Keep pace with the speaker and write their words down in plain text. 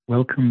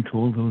Welcome to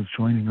all those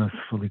joining us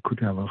for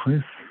Likutey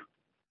Halakhos.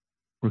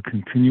 We're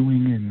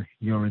continuing in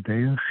Yoreh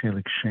Deah,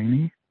 Chelik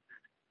Sheni,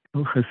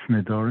 Hilkhos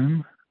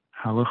Nedarim,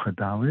 Halakha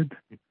Dalid,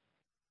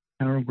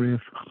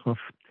 paragraph Chaf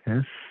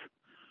Tes.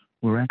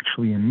 We're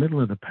actually in the middle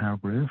of the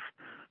paragraph.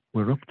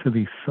 We're up to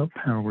the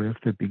sub-paragraph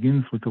that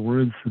begins with the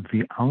words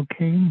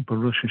V'alkein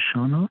Barosh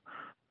Hashanah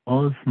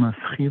Oz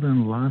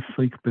Maschilen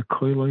Lasik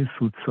Bekoilos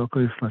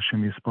Utzokos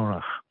Lashem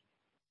Yisparach.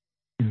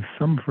 In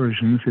some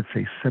versions, it's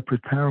a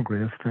separate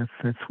paragraph.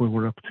 That's where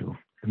we're up to.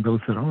 And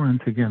those that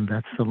aren't, again,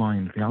 that's the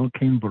line.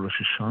 V'alkein Barosh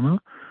Hashanah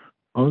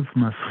Oz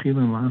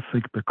Maschilen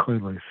Lasik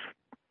Bekoilos.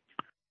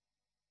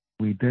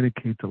 We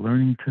dedicate the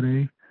learning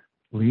today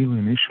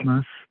Lilu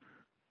Nishmas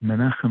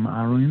Menachem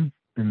Aron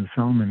ben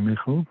Zalman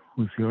Michal,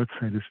 whose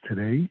yahrzeit is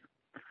today,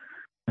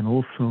 and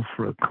also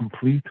for a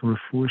complete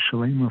refuah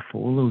shalema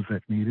for all those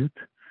that need it,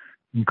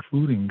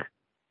 including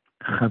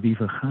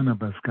Chaviva Chana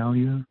Bas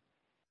Galia,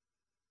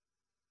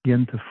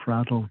 Yente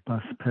Fradel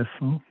Bas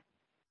Pesel,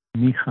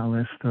 Michal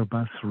Esther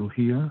Bas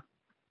Ruhia,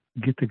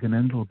 Gitte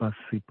Genendel Bas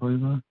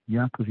Sipoila,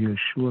 Yaakov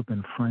Yeshua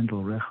ben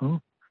Freindel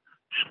Rechel,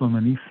 Shlomo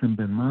Nisim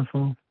ben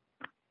Mazel,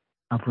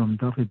 Avram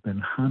David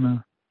ben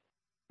Chana,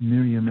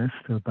 Miriam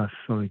Esther Bas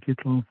Sori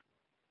Gittel,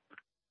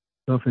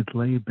 David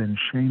Lei ben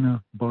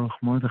Shena, Baruch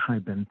Mordechai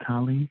ben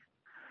Tali,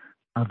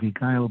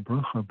 Avigail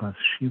Brocha Bas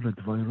Shiva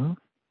Dvoira,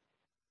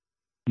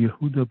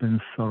 Yehuda ben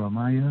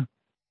Soramaya,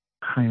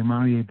 Chaim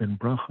Aryeh ben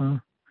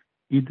Brocha,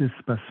 Idis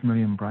Bas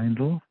Miriam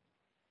Breindl,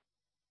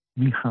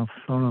 Michal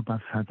Sora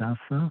Bas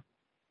Hadassah,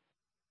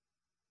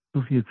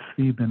 Tuvia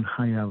Tzvi ben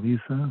Chaya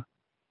Aliza,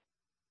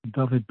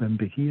 David ben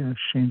Behia,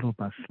 Shendel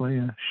Bas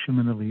Leah,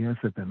 Shimon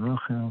Eliezer ben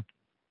Rochel,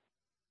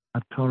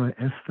 Atora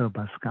Esther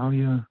Bas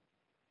Galia,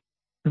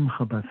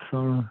 Simcha Bas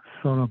Sora,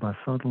 Sora Bas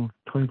Odel,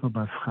 Toiva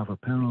Bas Chava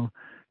Perel,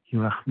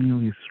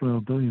 Yerachmiel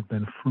Yisrael Doyev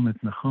ben Frumet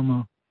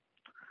Nechama,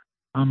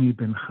 Ami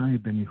ben Chai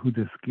ben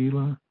Yehudas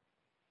Gila,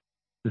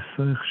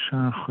 Besoich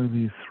Shar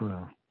Choyli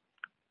Yisrael,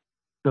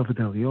 David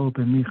Eliyahu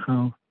ben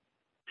Michal,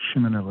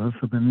 Shimon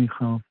Elazar ben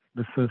Michal,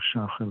 Besoich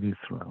Shar Choyli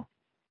Yisrael.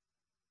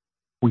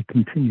 We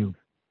continue.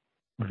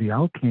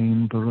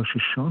 V'alkein Barosh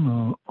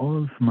Hashanah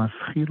Oz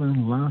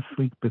Maschilen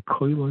Laslik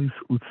Bekoilos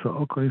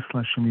Utzaokos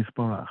Lashem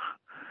Yisbarach.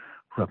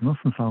 Rav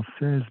Nasan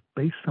says,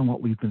 based on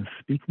what we've been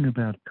speaking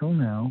about till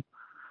now,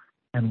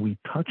 and we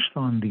touched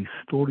on the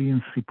story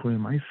in Sipurei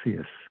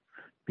Maisius,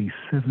 the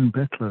 7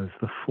 betlers,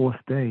 the 4th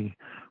day,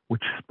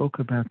 which spoke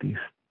about these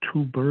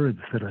 2 birds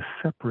that are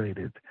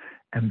separated,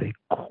 and they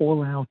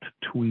call out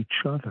to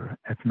each other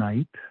at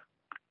night,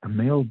 a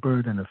male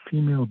bird and a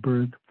female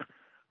bird.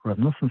 Rav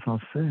Nasan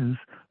says,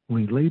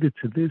 related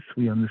to this,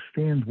 we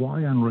understand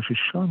why on Rosh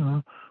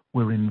Hashanah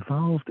we're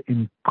involved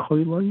in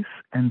koilos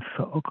and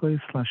sa'okos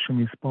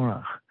Lashem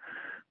Yisbarach,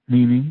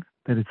 meaning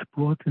that it's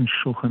brought in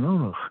Shulchan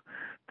Aruch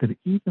that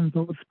even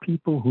those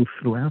people who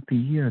throughout the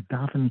year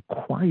daven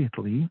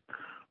quietly,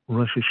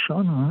 Rosh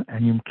Hashanah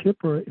and Yom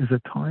Kippur is a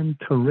time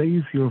to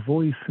raise your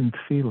voice in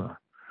tefillah.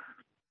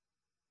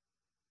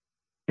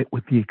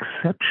 With the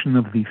exception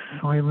of the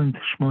silent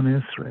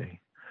Shmoneh Esrei,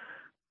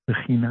 the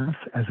Chinas,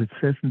 as it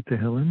says in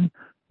Tehillim,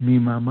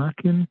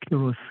 Mimamakim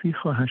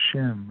kirosicha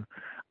Hashem,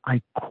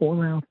 I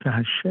call out to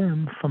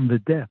Hashem from the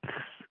depths.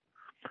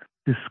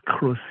 This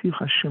kirosicha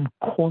Hashem,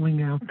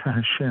 calling out to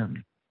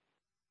Hashem.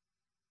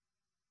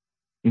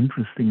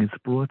 Interesting, it's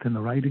brought in the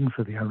writings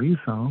of the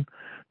Arizal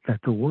that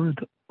the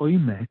word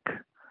oimek,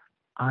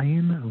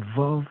 ayin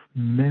vav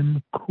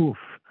mem kuf,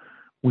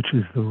 which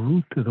is the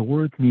root of the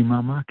word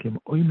mimamakim.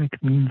 Oimek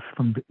means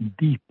from the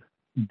deep,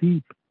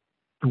 deep.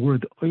 The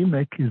word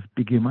oimek is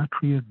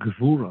bigematria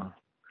gevura.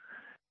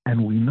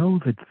 And we know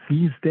that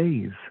these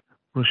days,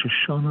 Rosh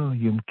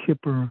Hashanah, Yom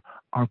Kippur,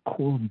 are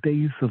called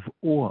days of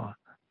awe,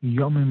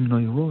 Yomim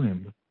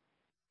Noiroim,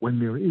 when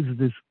there is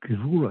this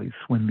gevuros,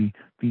 when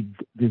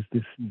there's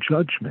this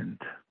judgment.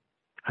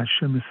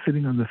 Hashem is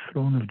sitting on the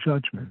throne of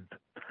judgment.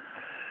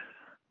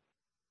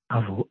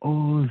 Avol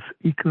oz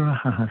ikra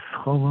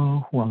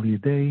hahascholo hu al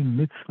yedei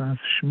mitzvahs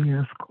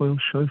shmias koil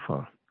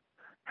shofar.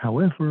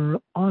 However,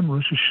 on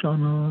Rosh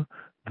Hashanah,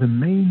 the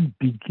main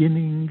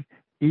beginning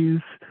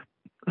is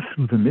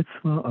through the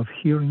mitzvah of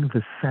hearing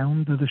the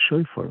sound of the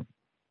shofar.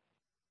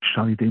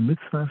 Shalidei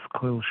mitzvahs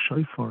koil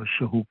shofar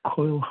shehu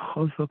koil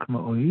chazak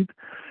ma'oid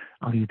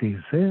al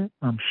yedei zeh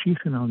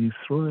mamshichin al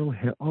Yisrael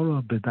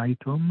he'ora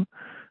bedaitom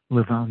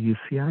leval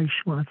yisiyai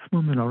shu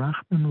atzmo min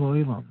arachmin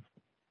lo'elam.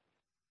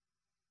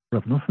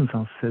 Rav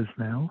Nasan says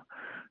now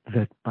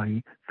that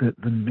by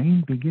the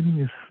main beginning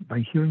is by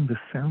hearing the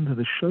sound of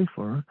the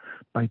shofar,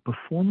 by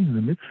performing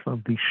the mitzvah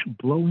of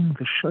blowing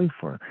the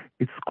shofar.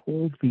 It's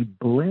called the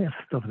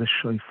blast of the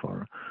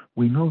shofar.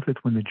 We know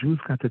that when the Jews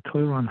got the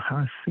Torah on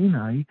Har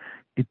Sinai,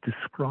 it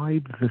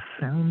described the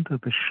sound of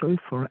the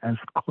shofar as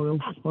koil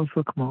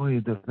chazak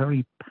ma'od, a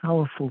very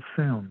powerful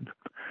sound.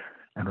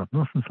 And Rav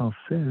Nasan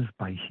says,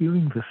 by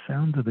hearing the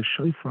sound of the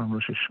shofar on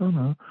Rosh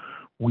Hashanah,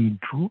 we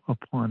draw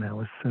upon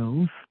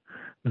ourselves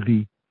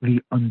the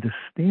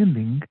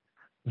understanding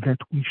that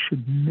we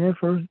should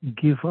never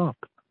give up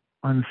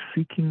on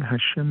seeking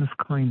Hashem's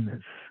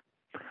kindness.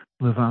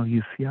 Leval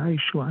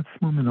Yisyaishu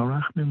Atzmo Min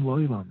Orachnim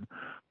Loilam,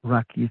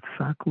 Rak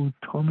Yitzaku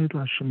Tomid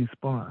Lashem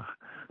Yisborach,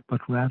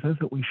 but rather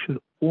that we should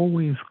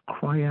always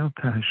cry out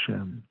to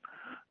Hashem.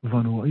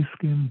 Vanu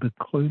Oiskim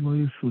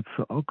Bekoilois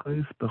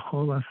Utzaokos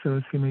Bechol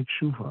Aseret Yemei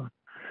Tshuva.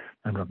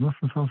 And Rav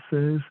Nasan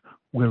says,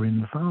 we're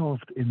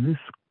involved in this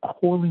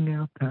calling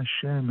out to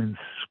Hashem and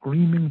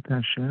screaming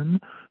to Hashem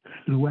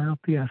throughout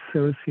the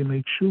Aseret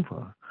Yemei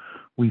Tshuva.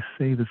 We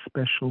say the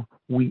special,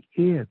 we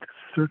add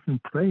certain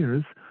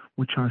prayers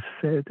which are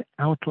said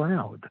out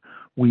loud.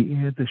 We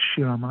add the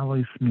Shir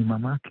Amalos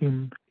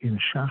Mimamakim in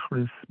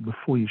Shachris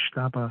before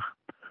Yishtabach.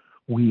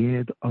 We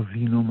add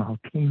Avinu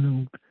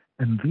Malkeinu,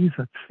 and these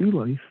are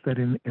tefillos that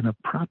in a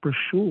proper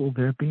shul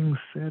they're being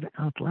said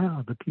out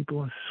loud. The people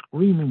are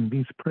screaming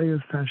these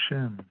prayers to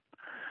Hashem.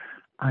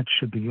 Ad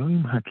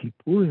shebiyoim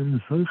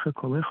haKippurim zoicha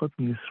kol echad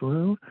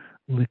miYisrael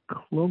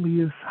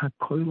leklolius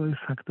hakolos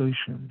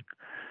hakdoshim.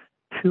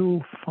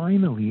 Till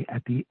finally,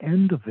 at the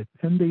end of the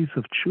 10 days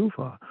of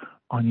tshuva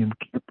on Yom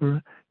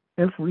Kippur,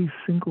 every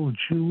single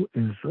Jew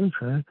is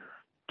zoicha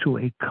to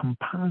a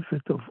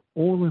composite of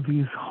all of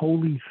these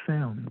holy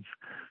sounds,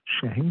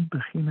 shehem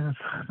bechinas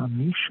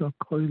chamisha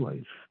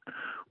kolos,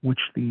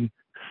 which the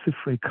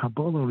Sifrei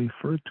Kabbalah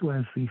refer to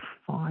as the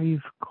 5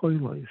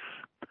 kolos,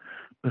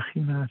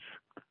 bechinas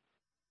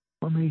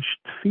chamesh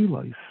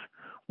tfilos,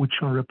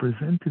 which are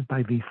represented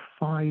by the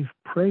 5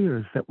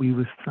 prayers that we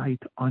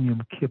recite on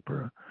Yom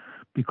Kippur,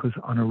 because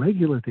on a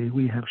regular day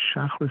we have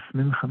Shachris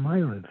Mincha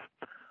Ma'ariv.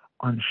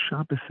 On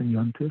Shabbos and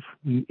Yontif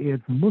we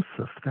add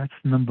Musaf, that's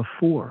number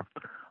 4.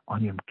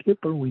 On Yom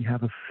Kippur, we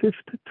have a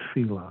 5th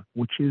tefillah,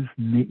 which is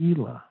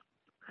Ne'ilah.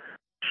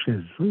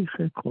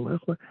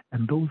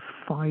 And those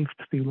 5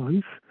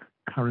 tefillos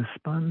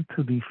correspond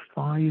to the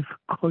 5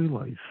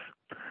 kolos.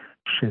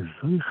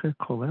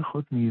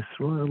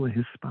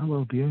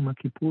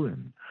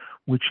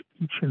 Which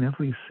each and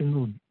every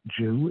single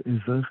Jew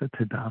is zoche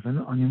to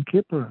daven on Yom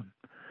Kippur.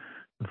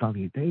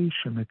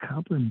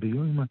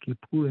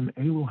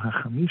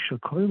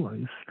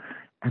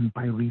 And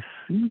by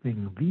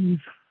receiving these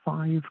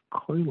 5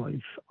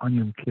 kolos on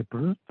Yom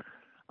Kippur,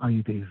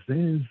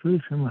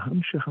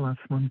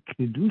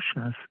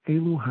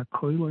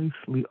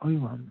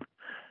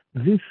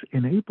 this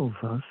enables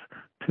us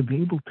to be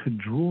able to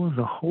draw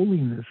the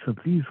holiness of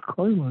these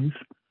kolos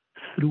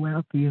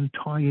throughout the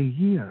entire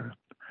year.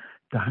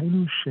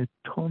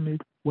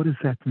 What does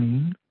that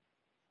mean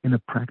in a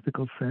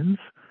practical sense?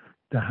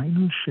 This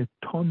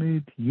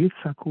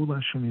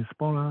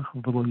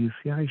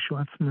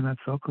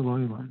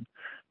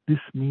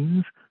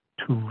means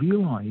to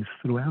realize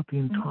throughout the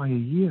entire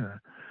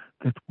year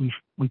that we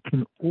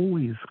can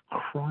always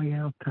cry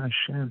out to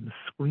Hashem,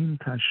 scream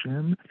to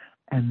Hashem,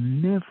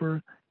 and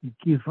never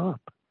give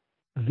up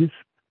this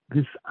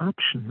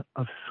option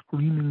of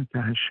screaming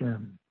to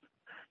Hashem.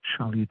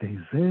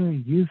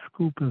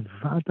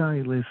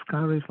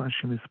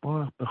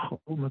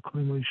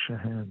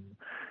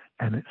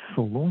 And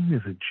so long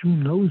as a Jew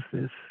knows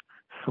this,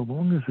 so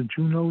long as a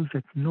Jew knows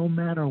that no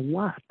matter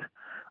what,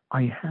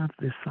 I have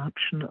this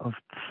option of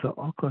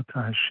tza'aka to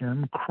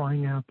Hashem,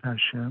 crying out to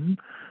Hashem,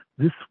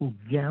 this will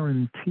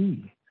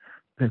guarantee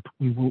that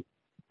we will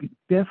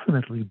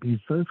definitely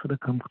be able to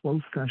come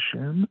close to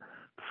Hashem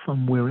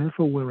from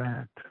wherever we're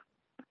at.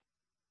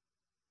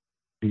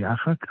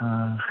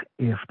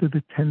 After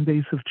the 10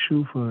 days of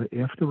tshuva,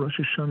 after Rosh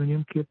Hashanah and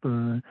Yom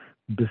Kippur,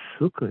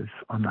 B'Sukkos,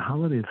 on the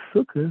holiday of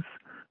Sukkos,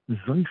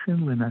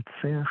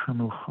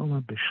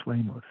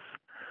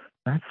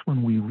 that's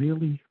when we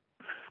really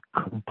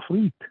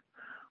complete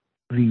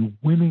the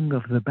winning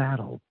of the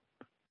battle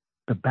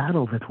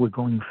that we're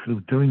going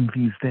through during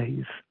these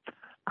days.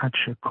 To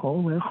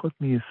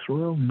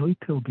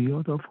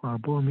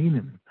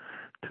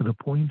the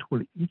point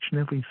where each and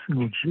every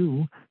single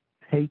Jew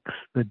takes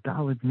the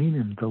Daled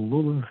Minim, the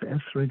Lulav,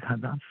 Esrog,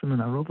 Hadassim,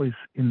 and Arovos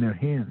in their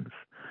hands.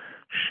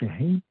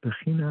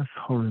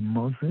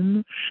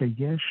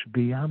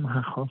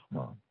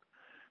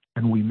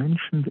 And we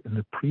mentioned in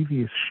the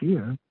previous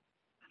shir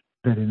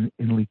that in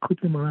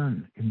Likutey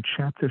Moran, in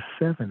chapter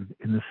 7,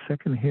 in the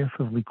second half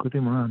of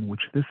Likutey Moran,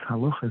 which this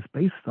Halakha is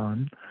based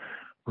on,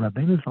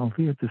 Rabbeinu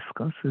Zalvia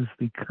discusses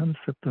the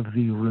concept of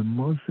the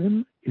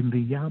remozim in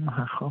the Yam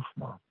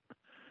HaChochma,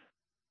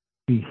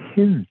 the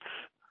hints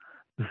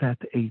that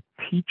a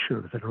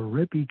teacher, that a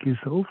Rebbe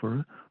gives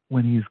over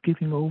when he is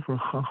giving over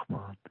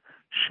Chachma,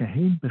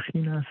 Shehem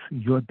Bechinas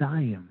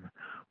Yodayim,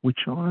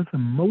 which are the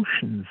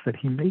motions that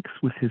he makes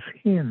with his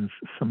hands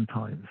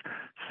sometimes,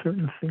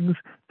 certain things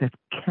that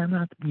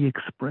cannot be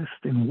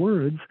expressed in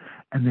words,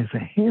 and there's a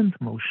hand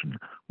motion,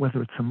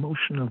 whether it's a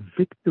motion of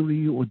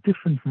victory or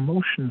different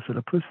motions that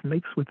a person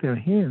makes with their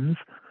hands,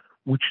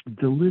 which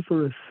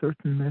deliver a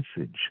certain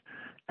message.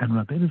 And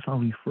Rabbeinu Zal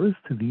refers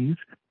to these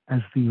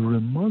as the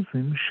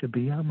Remozim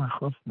Shebiyam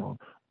HaChochma,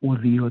 or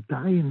the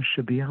Yodayim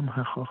Shebiyam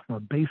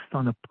HaChochma, based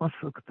on a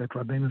pasuk that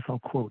Rabbeinu Zal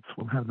quotes.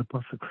 We'll have the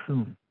pasuk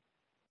soon.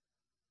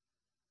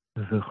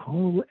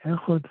 V'chol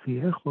echod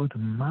v'echod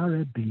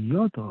mare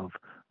biyodov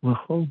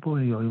v'chol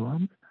bo'ei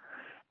olam,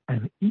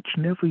 and each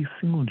and every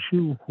single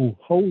Jew who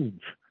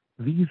holds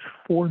these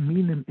four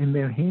minim in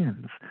their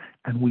hands,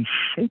 and we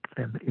shake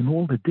them in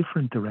all the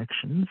different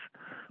directions.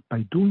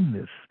 By doing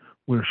this,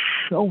 we're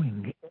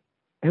showing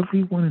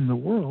everyone in the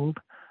world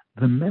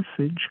the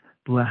message,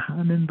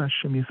 Lahamin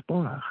Bashem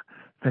Yisborach,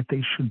 that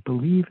they should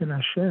believe in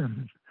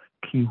Hashem.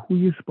 Ki hu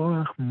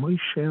Yisborach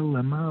Moshe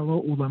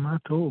Lamalo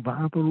Ulamato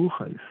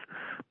Va'abaruchais,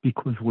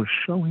 because we're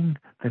showing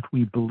that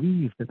we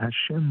believe that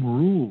Hashem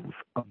rules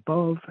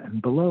above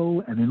and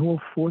below and in all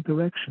four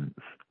directions.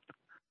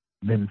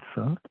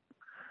 Nimsa.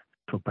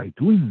 So by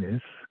doing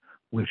this,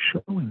 we're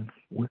showing,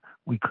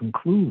 we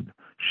conclude,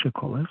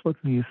 Shekol Echad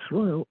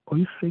MiYisrael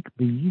Oisek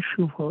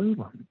B'Yishuv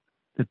Ha'olam,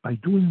 that by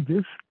doing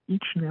this,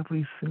 each and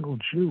every single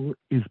Jew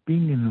is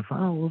being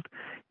involved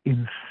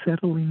in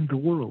settling the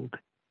world,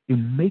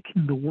 in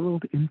making the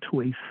world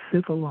into a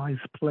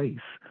civilized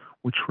place,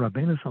 which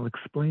Rabbeinu Zal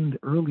explained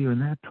earlier in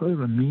that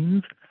Torah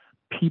means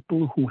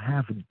people who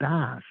have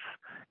das,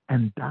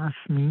 and das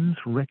means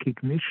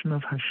recognition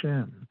of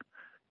Hashem.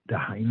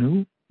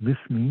 Dahainu, this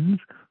means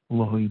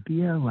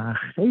lohoidia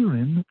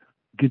la'acherim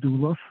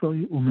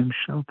gedulosoi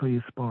umemshalto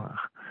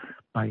yisborach.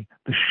 By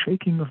the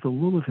shaking of the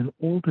lulav in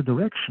all the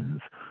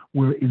directions,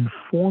 we're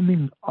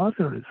informing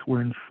others,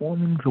 we're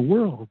informing the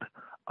world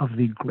of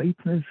the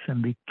greatness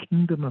and the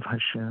kingdom of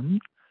Hashem.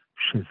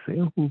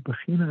 Shezehu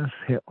b'chinas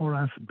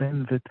he'oras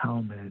ben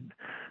v'talmud.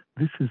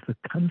 This is the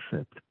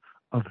concept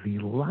of the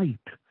light,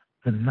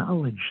 the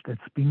knowledge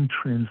that's being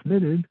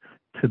transmitted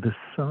to the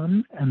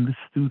son and the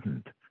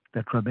student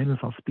that Rabbeinu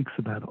Zal speaks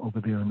about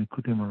over there in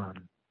Likutey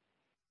Moran.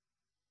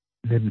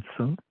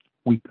 Nimtza,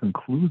 we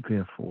conclude,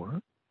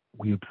 therefore,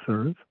 we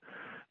observe,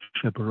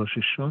 Sheberosh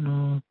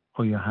Hashanah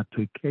hoya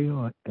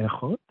hatoikeya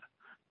echot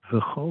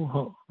v'chol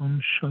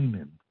ha'am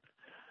shoimim.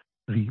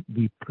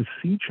 The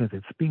procedure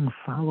that's being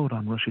followed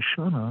on Rosh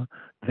Hashanah,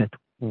 that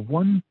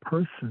one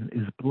person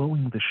is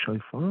blowing the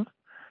shofar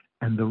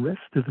and the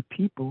rest of the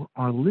people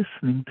are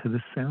listening to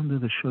the sound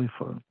of the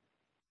shofar.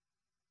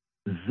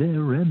 Ze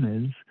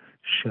remez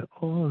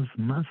she'oz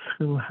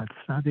maschil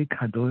hatzadik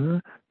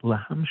hadoyer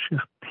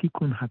lahamshich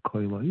tikun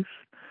hakoilos.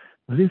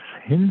 This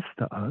hints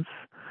to us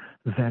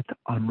that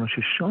on Rosh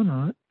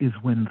Hashanah is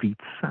when the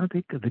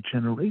tzaddik of the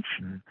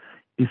generation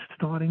is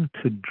starting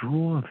to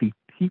draw the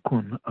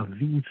tikun of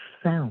these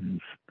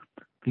sounds,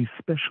 these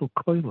special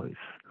koilos.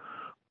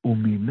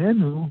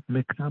 Umimenu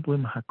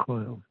mekablim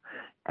hakoil.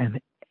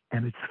 And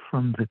it's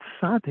from the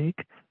tzaddik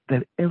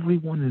that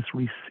everyone is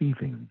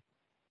receiving.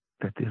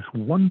 That there's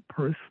one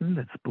person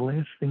that's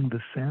blasting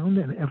the sound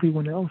and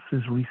everyone else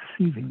is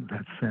receiving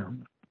that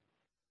sound.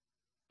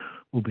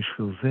 And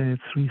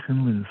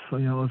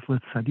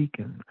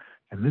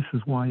this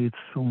is why it's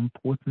so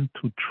important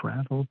to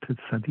travel to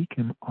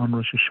tzadikim on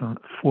Rosh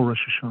Hashanah, for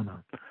Rosh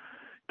Hashanah.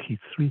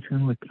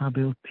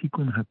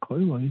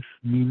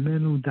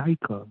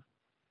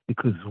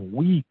 Because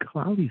we,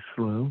 Klal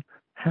Yisrael,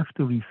 have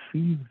to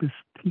receive this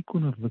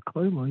tikkun of the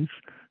koilos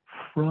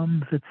from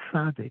the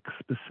tzaddik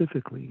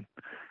specifically.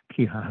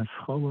 Because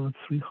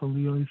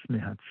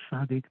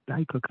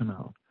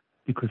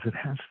it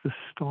has to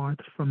start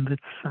from the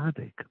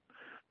tzaddik.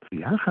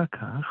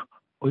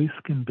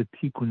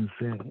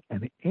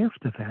 And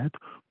after that,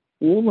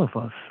 all of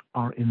us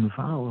are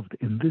involved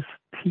in this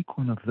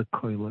tikkun of the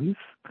koilos.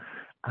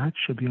 To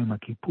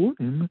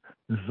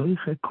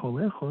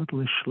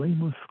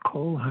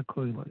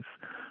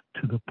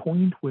the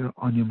point where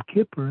on Yom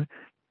Kippur,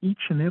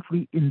 each and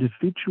every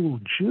individual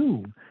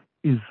Jew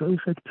is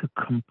zoichet to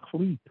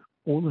complete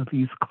all of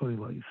these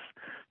koilos,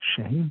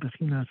 shehem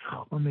b'chinas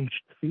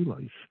chomesh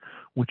tfilos,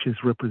 which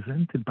is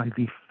represented by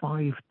the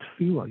 5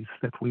 tfilos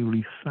that we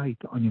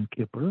recite on Yom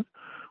Kippur,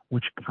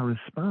 which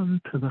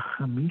correspond to the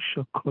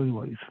chamisha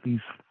koilos,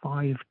 these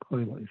 5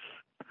 koilos.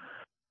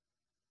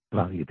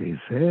 And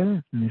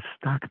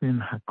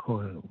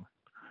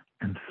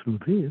through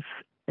this,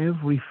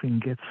 everything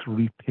gets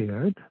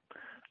repaired.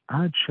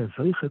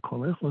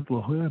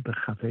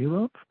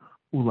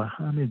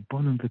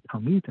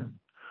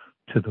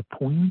 To the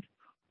point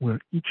where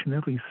each and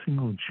every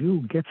single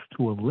Jew gets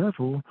to a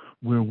level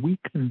where we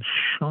can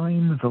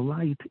shine the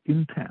light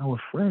into our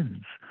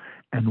friends,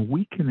 and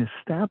we can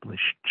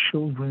establish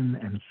children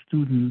and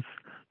students.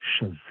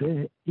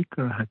 Shazeh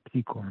ikar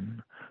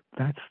hatikon.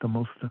 That's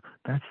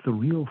the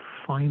real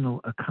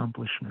final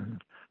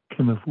accomplishment.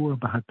 Kemavur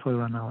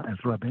b'haTorah, as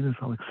Rabbeinu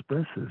Zal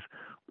expresses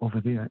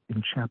over there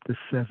in chapter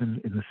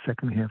 7 in the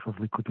second half of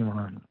Likutey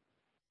Moran.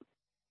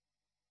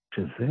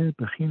 Shazeh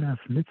b'chinas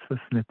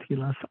mitzvahs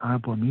netilas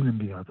arba minim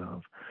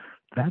biyadav.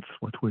 That's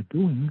what we're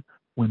doing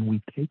when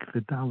we take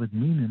the Daled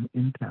Minim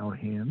into our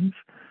hands.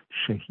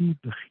 Shehi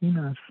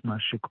b'chinas ma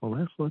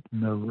shekol echad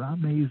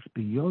meramez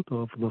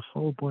biyadav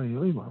l'chol bo'ei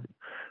olam.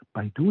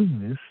 By doing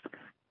this,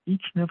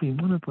 each and every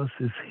one of us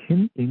is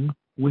hinting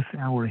with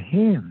our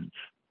hands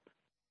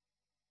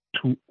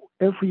to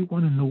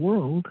everyone in the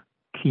world,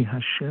 Ki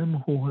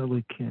Hashem hu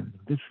Elokim,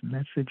 this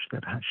message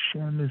that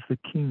Hashem is the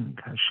king,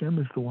 Hashem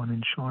is the one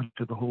in charge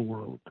of the whole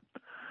world.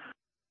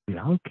 And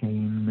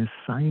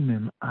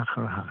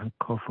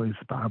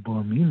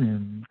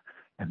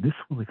And this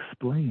will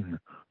explain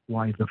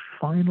why the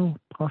final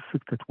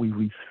pasuk that we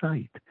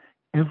recite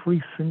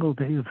every single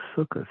day of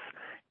Sukkot,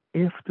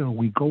 after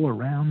we go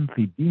around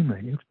the bima,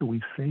 after we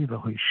say the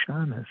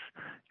Hoishanis,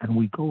 and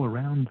we go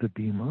around the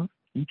bima,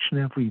 each and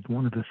every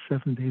one of the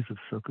 7 days of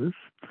Sukkot,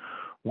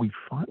 we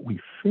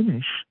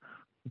finish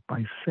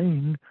by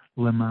saying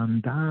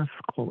Leman das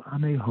kol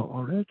amei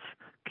haaretz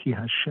ki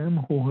Hashem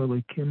hu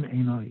Elokim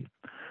einai,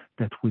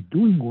 that we're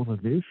doing all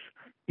of this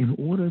in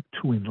order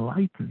to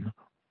enlighten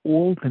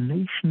all the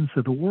nations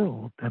of the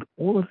world, that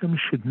all of them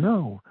should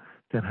know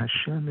that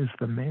Hashem is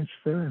the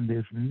master and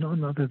there's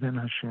none other than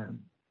Hashem.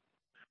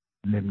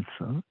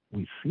 Nemtza,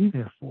 we see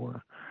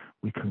therefore,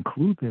 we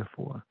conclude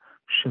therefore,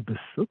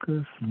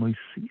 Shebesukkas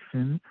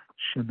moisifin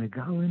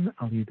shemegalin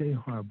al yidei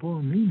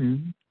harbo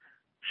minin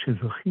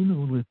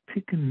shezochinu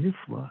letikin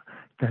nifla,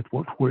 that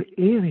what we're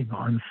adding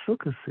on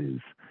Sukkos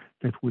is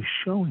that we're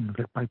showing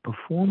that by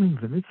performing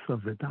the mitzvah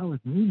of the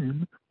Dalet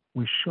Minim,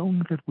 we're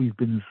showing that we've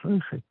been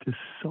zeichet to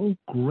so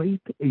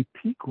great a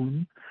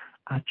tikkun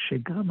at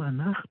shegam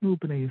anachnu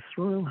bnei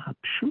Yisrael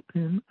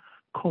hapshutim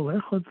kol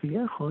echad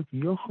v'echad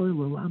yochol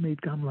l'lamed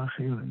gam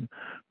lacherim,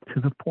 to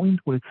the point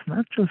where it's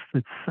not just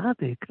the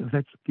tzaddik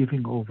that's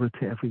giving over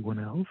to everyone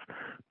else,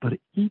 but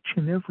each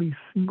and every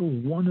single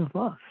one of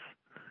us,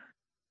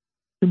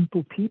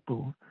 simple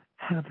people,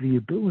 have the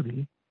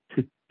ability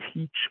to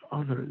teach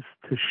others,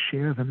 to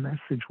share the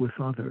message with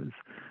others.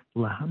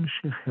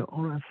 Lahamshich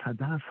he'oras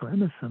hadas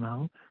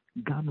ha'emesanal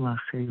gam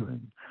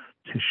lacherim,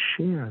 to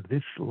share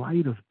this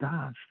light of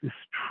das, this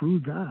true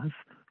das,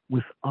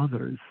 with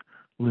others.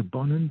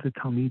 Libonin the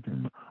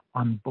Talmidim,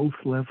 on both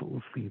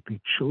levels, the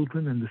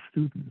children and the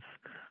students.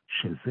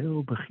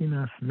 Shezeu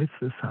b'chinas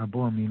mitzvahs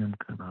harbo aminim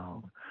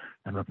kanal.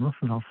 And Rav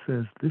Nasan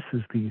says this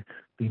is the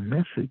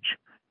message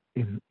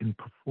in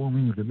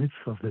performing the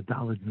mitzvah of the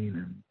Daled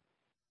Minim.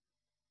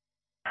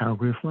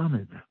 Paragraph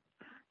Lamed.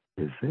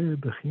 Zeh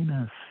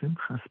b'chinas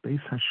simchas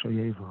beis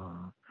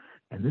hashoyeva.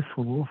 And this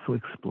will also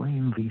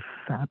explain the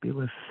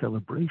fabulous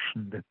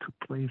celebration that took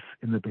place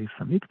in the Beis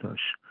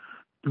Hamikdash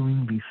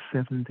during the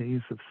 7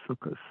 days of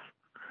Sukkot,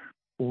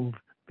 called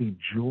the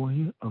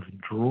joy of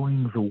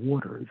drawing the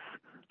waters.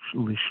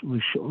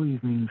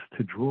 Lishoiv means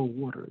to draw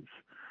waters.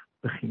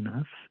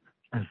 Bechinas,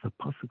 as the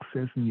pasuk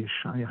says in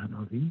Yeshaya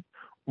Hanavi,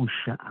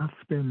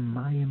 Usha'aftem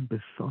mayim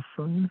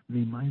besoson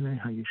mimayne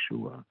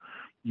hayeshua.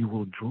 You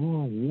will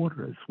draw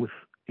waters with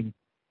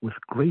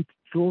great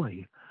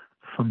joy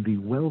from the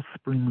well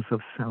springs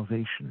of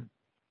salvation.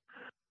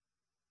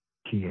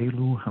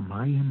 Kielu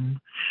hamayim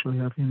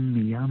shoyavim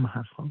miyam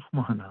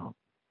hachochma hanal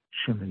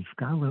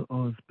shemizkale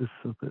oz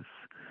besukos.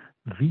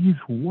 These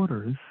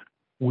waters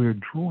we're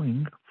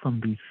drawing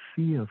from the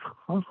sea of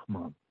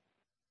Chachma,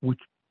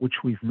 which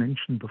we've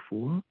mentioned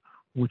before,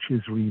 which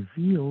is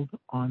revealed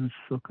on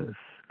Sukkos.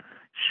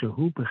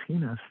 Shehu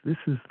bechinas. This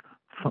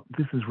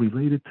is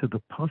related to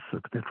the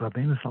pasuk that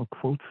Rabbeinu Zal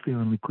quotes there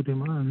in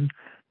Likutey.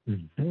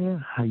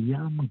 Zeh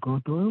hayam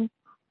godol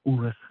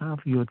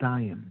urechav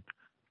yodayim.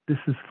 This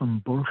is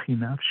from Borchi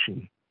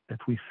Nafshi that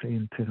we say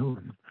in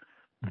Tehillim.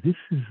 This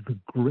is the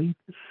great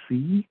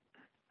sea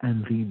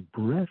and the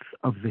breadth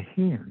of the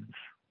hands.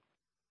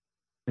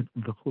 And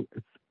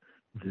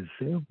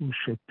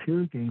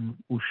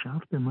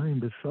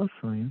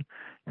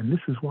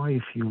this is why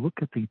if you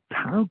look at the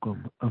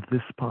Targum of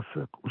this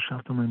pasuk,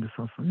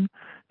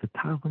 the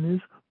Targum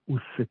is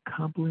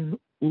Usekablin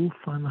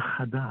Ulfan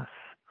Chadas.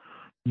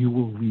 You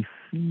will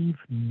receive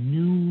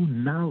new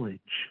knowledge.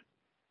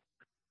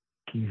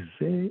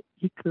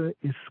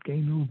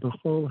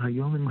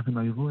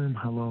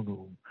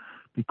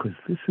 Because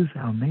this is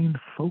our main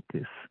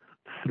focus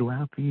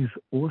throughout these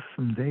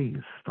awesome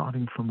days,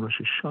 starting from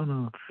Rosh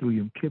Hashanah through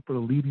Yom Kippur,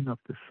 leading up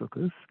to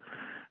Sukkot,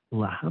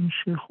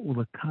 lahamshich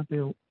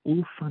ulakabel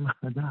ulfan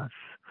chadas,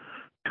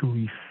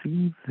 to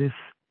receive this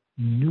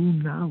new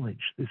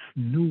knowledge, this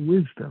new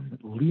wisdom,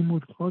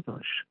 limud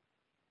chodosh,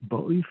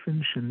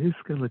 ba'ofen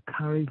shenizke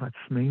lekarev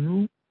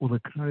atzmeinu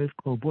ulekarev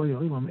kol boy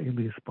olam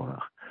eli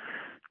yisparach,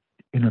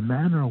 in a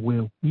manner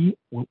where we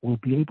will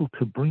be able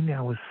to bring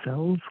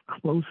ourselves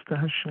close to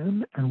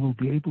Hashem and will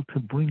be able to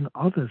bring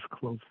others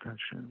close to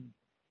Hashem.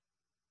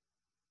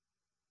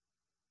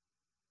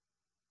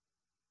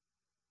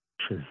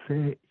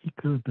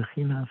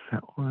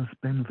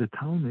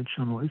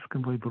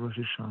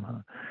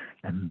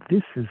 And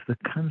this is the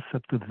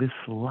concept of this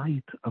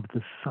light of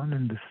the sun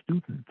and the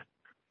student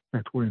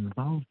that we're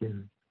involved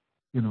in,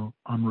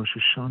 on Rosh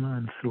Hashanah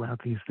and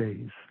throughout these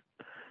days.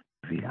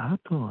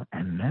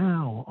 And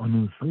now, on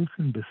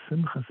Uzochen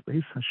besimchas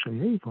beis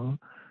hashoyeva,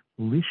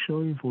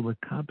 lishoy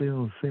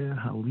v'lekabel zeh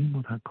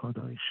halimud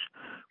hakodesh,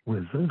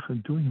 we're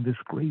doing this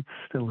great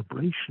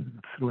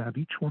celebration throughout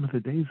each one of the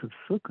days of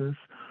Sukkot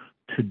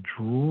to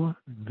draw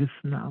this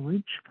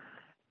knowledge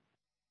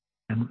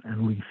and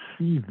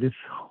receive this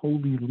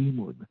holy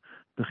limud.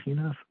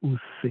 Bechinas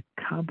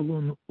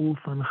usekablon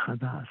ulfan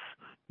chadas.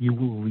 You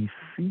will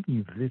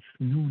receive this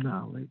new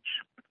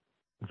knowledge.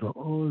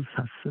 V'oz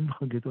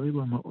hasimcha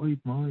gedola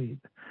ma'oid ma'oid.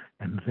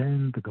 And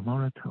then the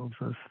Gemara tells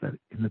us that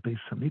in the Beis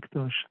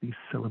Hamikdash, the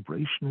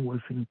celebration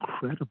was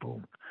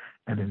incredible.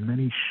 And in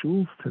many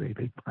shuls today,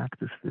 they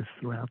practice this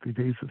throughout the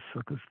days of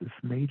Sukkot, this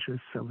major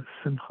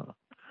simcha.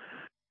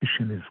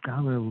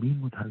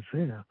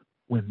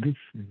 When this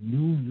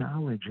new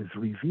knowledge is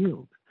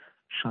revealed,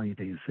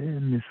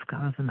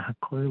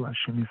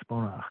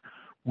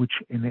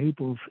 which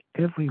enables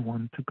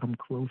everyone to come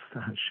close to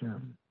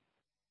Hashem.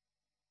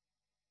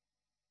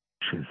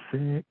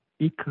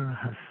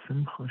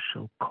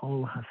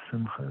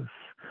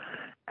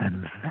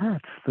 And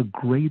that's the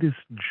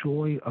greatest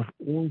joy of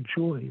all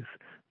joys.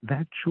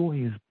 That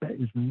joy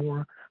is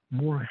more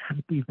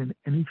happy than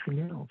anything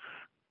else.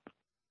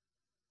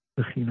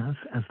 Bechinas,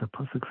 as the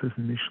pasuk says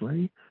in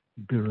Mishlei,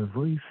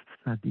 B'revois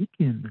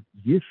tzadikim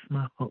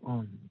yismach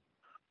ha'om.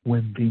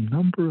 When the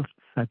number of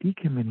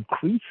tzadikim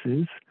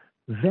increases,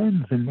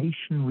 then the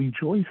nation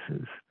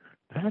rejoices.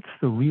 That's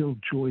the real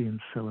joy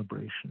and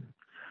celebration.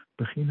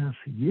 Bechinas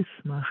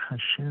yismach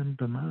Hashem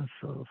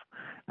b'ma'asav.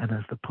 And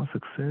as the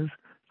pasuk says,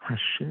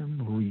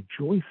 Hashem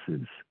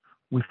rejoices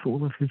with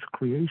all of his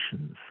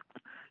creations.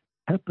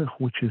 Hepech,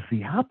 which is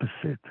the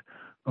opposite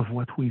of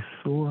what we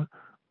saw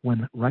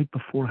when right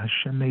before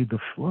Hashem made the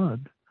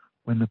flood,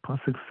 when the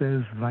pasuk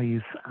says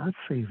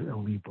Vayisatsev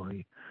el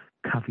liboy,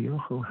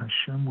 Kaviochel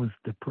Hashem was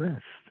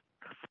depressed.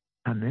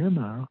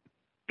 Hanemar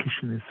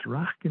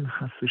kishenisrachkin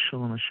chas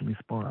v'shalom Hashem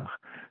yisborach.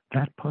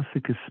 That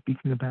pasuk is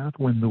speaking about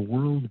when the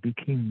world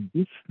became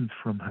distant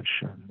from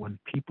Hashem, when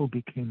people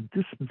became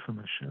distant from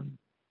Hashem.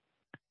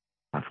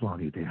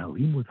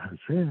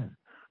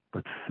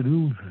 But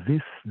through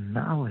this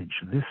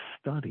knowledge, this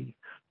study,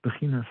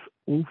 bechinas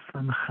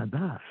ulfan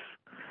chadas,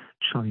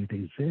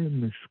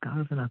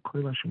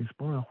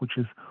 which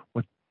is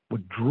what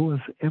draws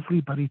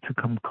everybody to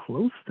come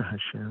close to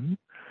Hashem.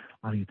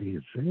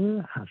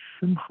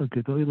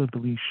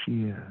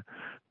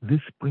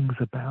 This brings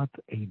about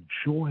a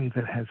joy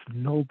that has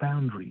no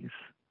boundaries.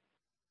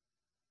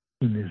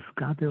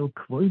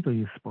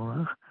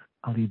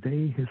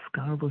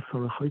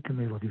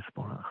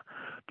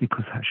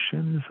 Because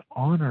Hashem's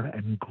honor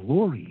and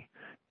glory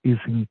is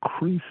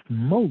increased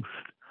most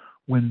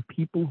when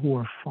people who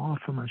are far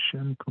from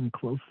Hashem come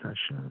close to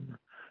Hashem.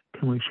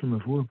 As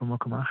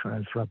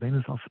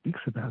Rabbeinu Zal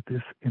speaks about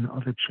this in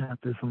other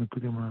chapters on the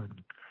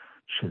Likutey.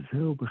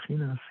 Shezeu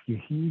b'chinas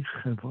yehi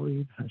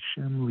chevoid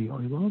Hashem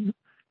li'olam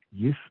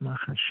yismach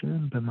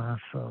Hashem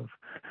b'ma'asav.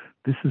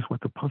 This is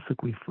what the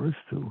pasuk refers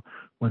to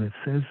when it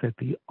says that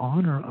the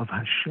honor of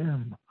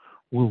Hashem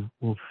will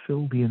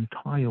fill the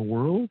entire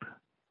world,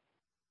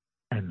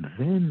 and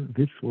then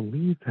this will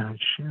lead to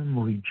Hashem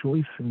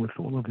rejoicing with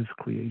all of his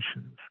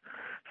creations.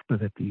 So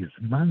that the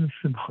Zman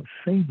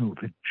Simchasenu,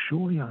 the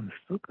joy on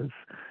Sukkot,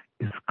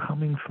 is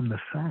coming from the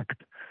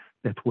fact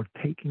that we're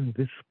taking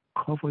this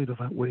kavod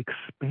we're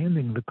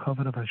expanding the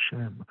kavod of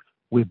Hashem.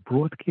 We're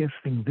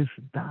broadcasting this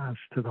das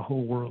to the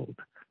whole world,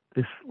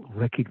 this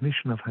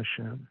recognition of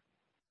Hashem.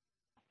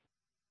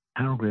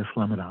 Paragraph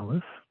Lamed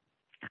Aleph.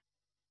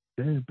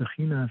 And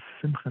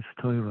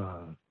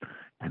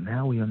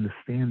now we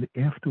understand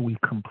after we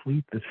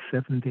complete the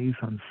 7 days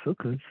on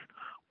Sukkot,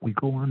 we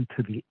go on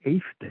to the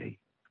 8th day,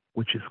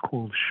 which is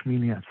called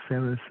Shmini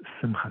Atzeres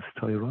Simchas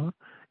Torah.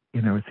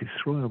 In Eretz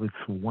Yisrael,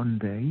 it's 1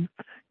 day.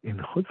 In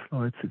Chutz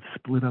La'aretz, it's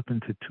split up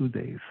into 2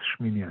 days,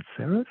 Shmini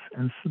Atzeres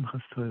and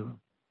Simchas Torah.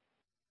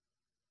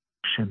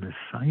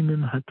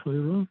 Shemesayim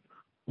HaTorah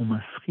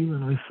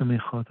u'maschilin oisam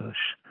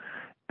echadash.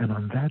 And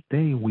on that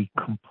day, we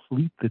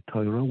complete the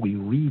Torah, we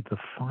read the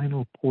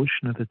final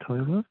portion of the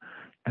Torah,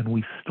 and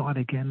we start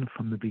again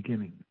from the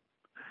beginning.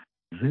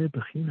 Ze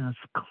bechinas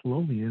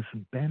klolius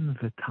ben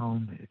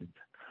v'talmid.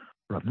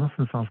 Rav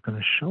Nasan is going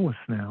to show us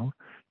now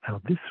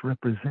how this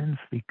represents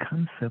the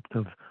concept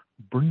of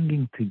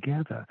bringing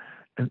together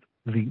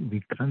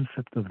the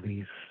concept of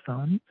the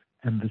son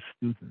and the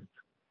student.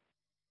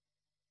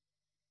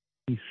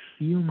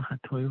 Siyum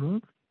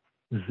HaTorah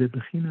ze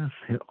bechinas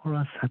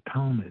he'oras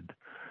haTalmid.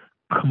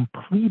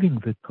 Completing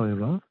the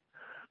Torah,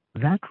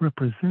 that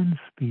represents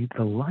the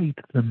light,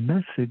 the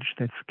message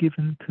that's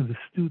given to the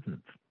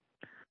student.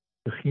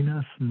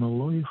 Bechinas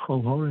maloi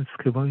chol haaretz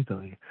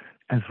kevoidoi.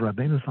 As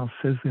Rabbeinu Zal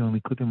says there on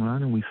Likutey,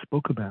 and we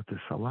spoke about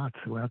this a lot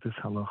throughout this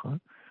Halakha,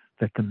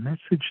 that the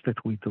message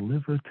that we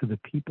deliver to the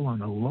people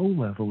on a low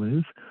level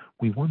is,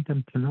 we want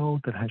them to know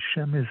that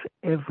Hashem is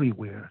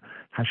everywhere.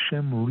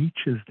 Hashem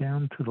reaches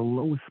down to the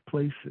lowest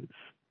places.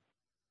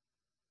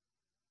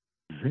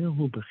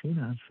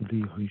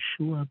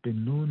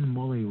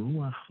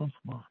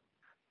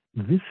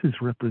 This is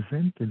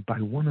represented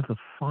by one of the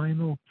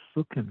final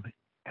psukim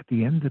at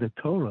the end of the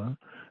Torah,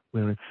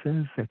 where it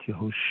says that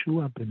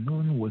Yehoshua ben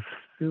Nun was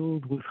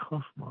filled with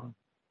Chachma.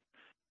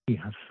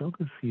 Because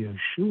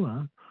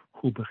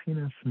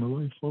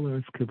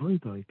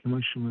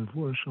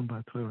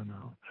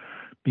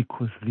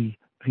the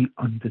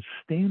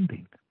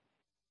understanding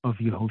of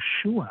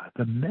Yehoshua,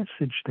 the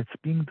message that's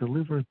being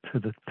delivered to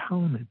the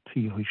Talmud, to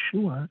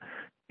Yehoshua,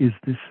 is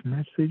this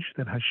message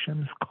that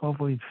Hashem's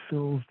kavod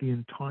fills the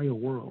entire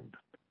world.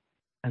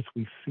 as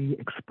we see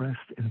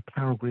expressed in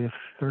paragraph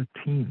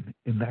 13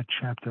 in that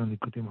chapter on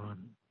Likutey.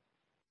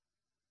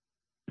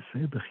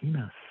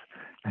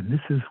 And this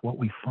is what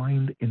we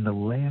find in the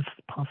last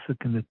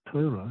pasuk in the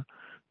Torah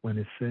when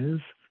it says,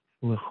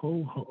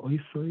 "L'chol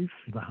ha'oisos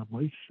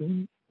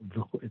v'hamoisim,"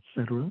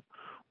 etc.,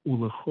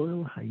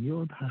 "U'lechol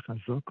hayod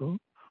hachazoko,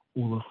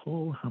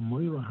 u'lechol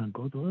hamoira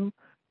hagodol,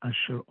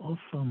 asher osa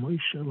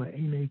Moshe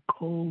le'enei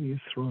kol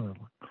Yisrael."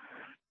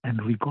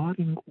 And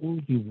regarding all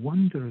the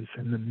wonders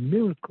and the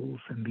miracles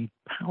and the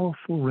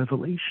powerful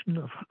revelation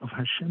of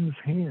Hashem's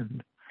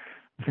hand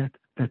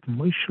that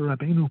Moshe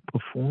Rabbeinu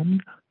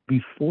performed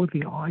before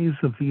the eyes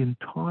of the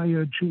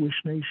entire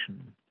Jewish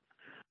nation.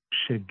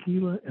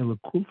 Shegila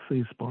Elokulsa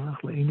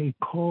Yisbarach Le'enei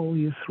Kol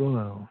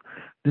Yisrael.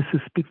 This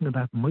is speaking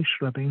about Moshe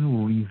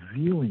Rabbeinu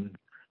revealing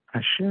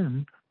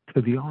Hashem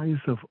to the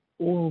eyes of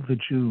all the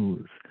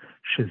Jews.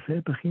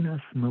 Shezeh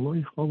Bechinas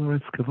Meloi Chol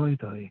Haaretz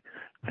Kavoidai.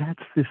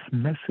 That's this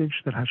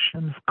message that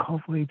Hashem's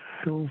kavod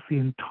fills the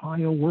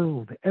entire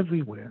world,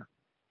 everywhere.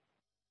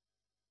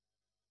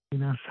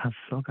 Bechinas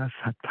Hasogas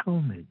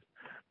HaTalmid.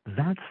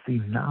 That's the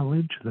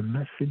knowledge, the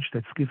message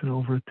that's given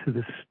over to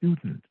the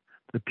student,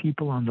 the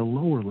people on the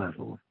lower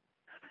level.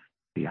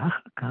 And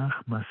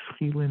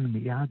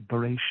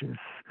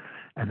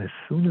as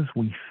soon as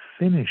we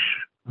finish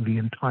the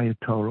entire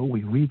Torah,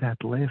 we read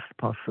that last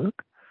pasuk,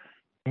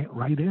 and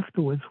right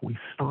afterwards we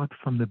start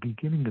from the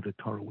beginning of the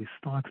Torah. We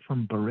start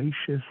from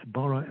Bereshis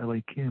bara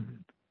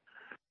Elokim.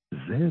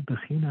 Zeh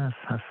bechinas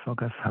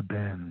hasogas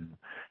haben.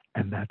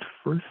 And that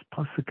first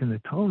pasuk in the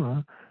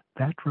Torah,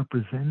 that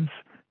represents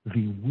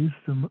the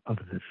wisdom of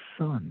the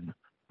Son,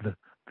 the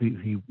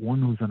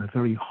one who's on a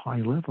very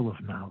high level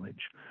of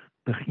knowledge.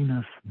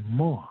 Bechinas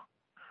mo,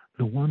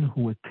 the one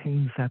who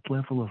attains that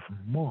level of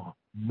mo.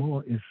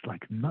 Mo is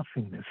like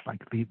nothingness,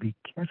 like the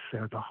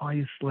keser, the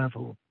highest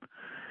level.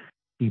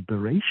 The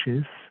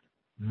Bereshis,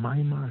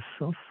 Maimon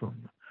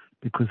Sofum,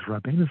 because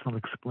Rabbeinu Zal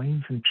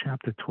explains in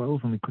chapter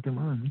 12 in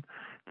Likutey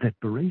that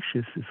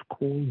Bereshis is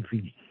called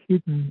the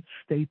hidden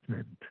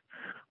statement.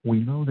 We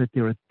know that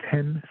there are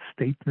 10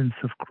 statements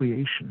of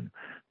creation.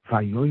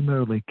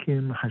 Vayomer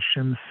Lekim,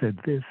 Hashem said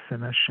this,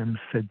 and Hashem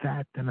said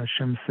that, and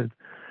Hashem said.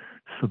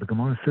 So the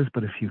Gemara says,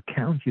 but if you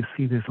count, you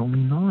see there's only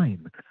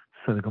 9.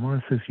 So the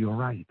Gemara says, you're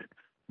right.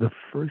 The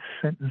first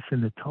sentence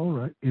in the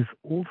Torah is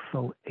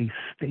also a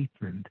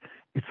statement.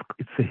 It's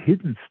a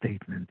hidden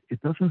statement.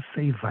 It doesn't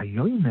say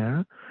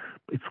Vayomer.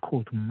 It's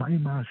called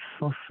Maimar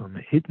Sosum,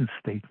 a hidden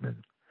statement,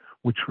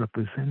 which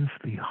represents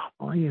the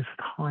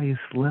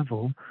highest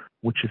level,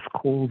 which is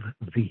called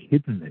the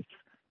hiddenness,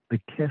 the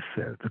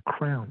keser, the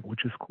crown,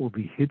 which is called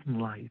the hidden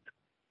light.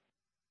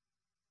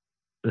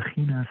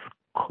 Bechinas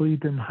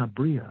koidem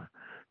habria.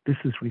 This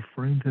is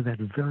referring to that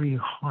very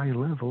high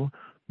level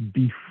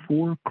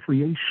before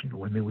creation,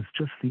 when there was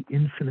just the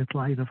infinite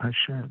light of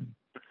Hashem.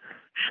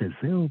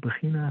 Shezeu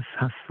bechinas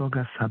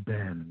hasogas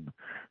haben.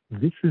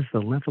 This is the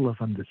level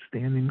of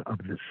understanding of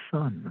the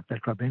Son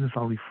that Rabbeinu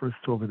Zal refers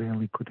to over there in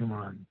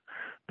Likutey.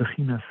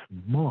 Bechinas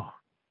mo,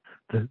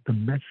 the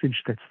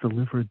message that's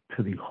delivered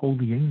to the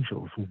holy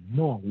angels.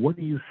 Mo, what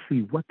do you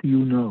see? What do you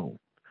know?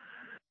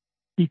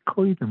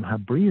 Ikoidem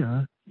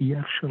habria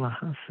yef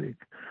shalahasik,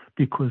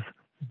 because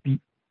the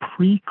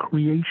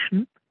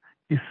pre-creation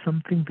is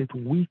something that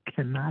we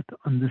cannot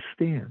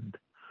understand.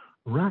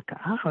 Rak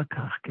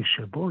achakach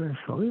keshebores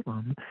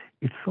ha'olam,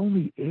 it's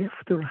only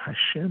after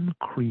Hashem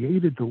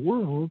created the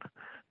world,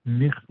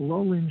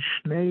 nichlolin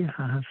shnei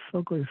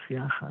ha'hasogos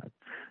yachad.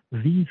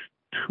 These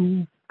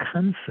two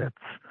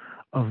concepts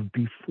of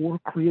before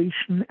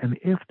creation and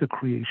after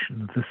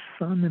creation, the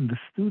Son and the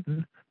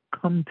student,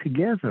 come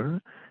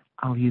together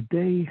al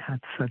yedei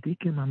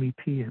hatzadikim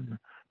amitiyim,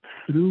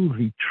 through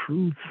the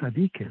true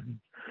tzadikim.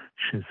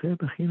 Shezeh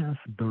bechinas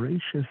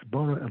bereshis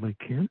bara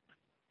Elokim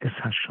es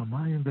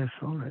hashamayim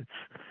v'esoretz.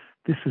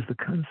 This is the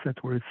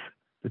concept where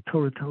the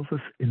Torah tells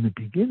us in the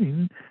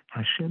beginning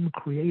Hashem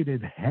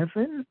created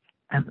heaven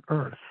and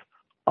earth,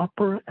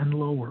 upper and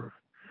lower.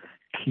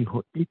 Ki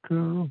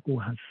ho'ikar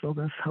hu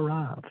hasogas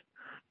harav,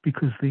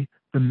 because the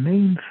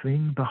main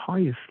thing, the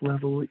highest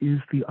level, is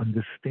the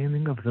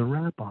understanding of the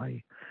rabbi.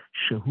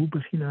 Shehu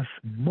bechinas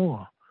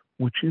mo,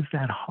 which is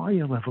that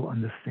higher level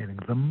understanding,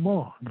 the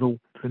mo, the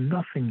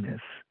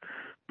nothingness.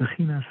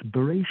 Bechinas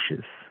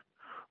bereshis.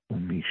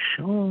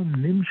 Umishom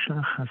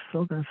nimshach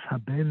hasogas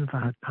haben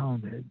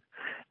v'hatalmid.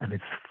 And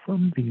it's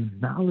from the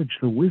knowledge,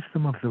 the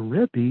wisdom of the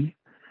Rebbe,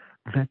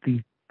 that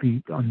the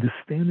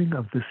understanding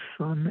of the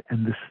Son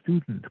and the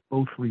student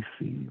both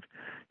receive.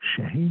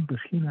 Shehem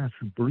bechinas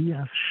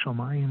brias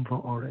shamayim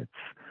va'aretz.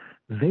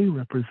 They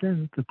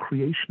represent the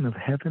creation of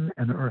heaven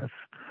and earth.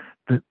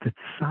 The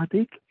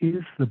tzaddik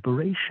is the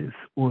bereshis,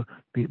 or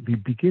the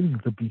beginning,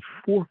 the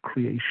before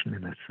creation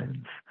in a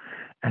sense,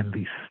 and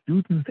the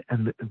student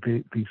and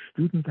the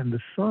student and the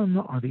Son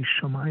are the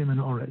shamayim and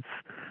oretz.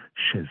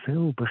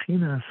 Shezeu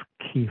bechinas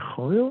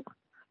kichoil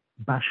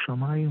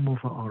bashamayim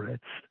uva'aretz.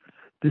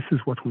 This is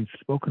what we've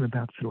spoken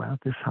about throughout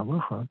this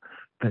halakha,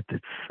 that the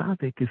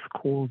tzaddik is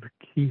called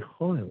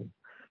kichoil,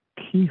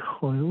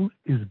 Kichol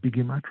is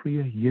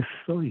Bigimatria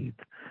Yesoid,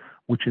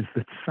 which is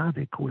the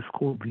tzaddik who is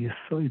called the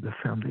Yesoid, the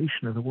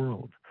foundation of the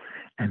world.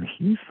 And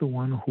he's the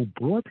one who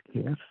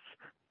broadcasts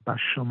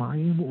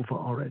Bashamayim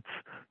Uva'aretz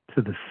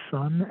to the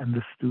son and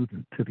the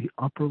student, to the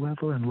upper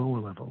level and lower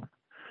level.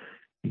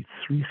 Because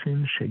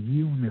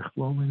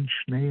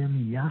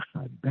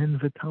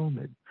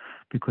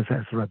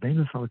as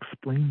Rabbeinu Zal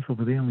explains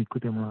over there in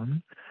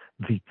Likutey,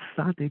 the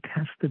tzaddik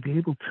has to be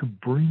able to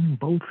bring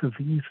both of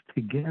these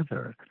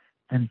together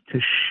and to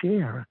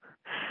share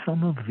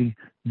some of the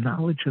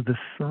knowledge of the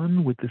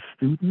son with the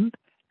student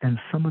and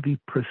some of the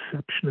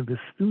perception of the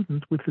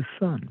student with the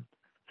son,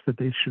 so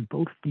they should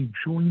both be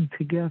joined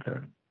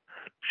together.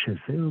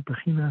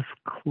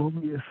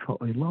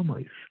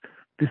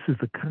 This is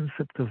the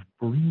concept of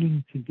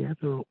bringing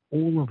together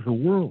all of the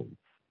worlds,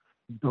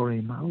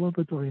 Dorimala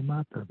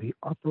v'Dorimata, the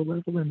upper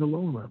level and the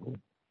lower level,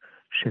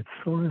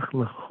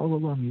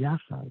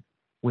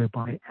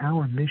 whereby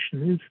our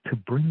mission is to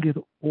bring it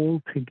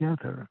all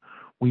together.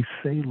 We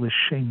say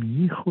l'shem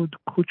yichud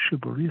kutshe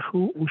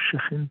barichu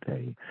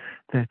u'shechinte,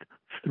 that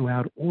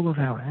throughout all of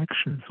our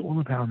actions, all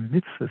of our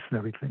mitzvahs and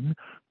everything,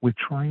 we're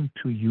trying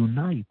to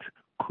unite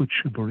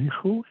kutshe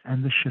barichu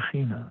and the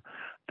Shekhinah.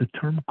 The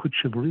term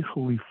kutshe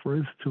barichu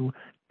refers to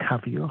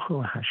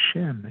Kaviocho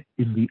Hashem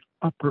in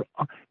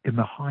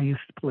the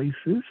highest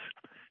places,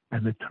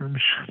 and the term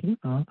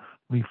Shekhinah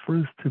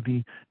refers to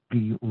the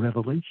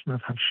revelation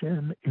of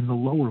Hashem in the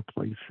lower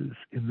places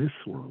in this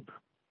world.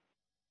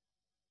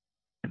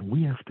 And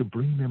we have to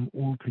bring them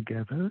all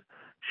together.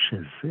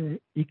 Shezeh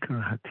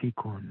Ikar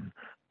Hatikun.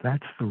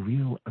 That's the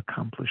real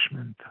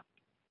accomplishment.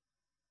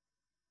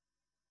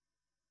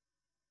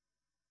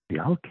 The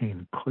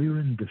Alkein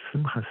Koirin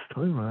B'Simchas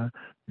Torah,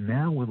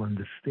 now we'll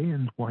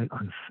understand why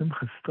on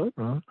Simchas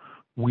Torah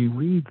we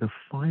read the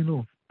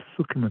final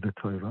psukim of the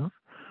Torah,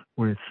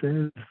 where it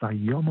says,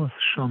 Vayomos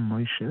Sham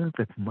Moshe,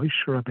 that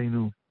Moshe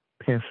Rabbeinu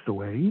passed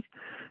away,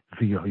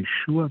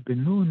 V'Yehoshua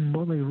ben Nun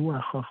Molei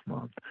Ruach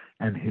Chachma,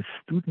 and his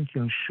student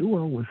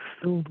Yeshua was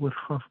filled with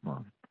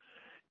Chachma.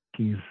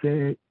 Ki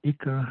zeh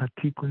Ikar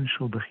Hatikun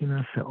Shel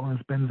Bechinas Se'oz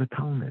ben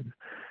v'Talmid.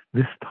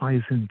 This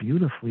ties in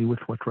beautifully with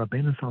what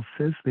Rabbeinu Zal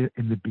says there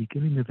in the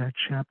beginning of that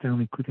chapter in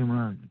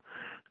Likutey,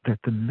 that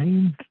the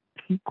main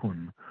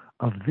tikkun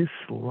of this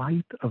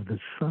light of the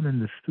son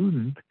and the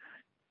student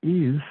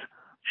is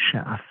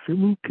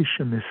she'afilu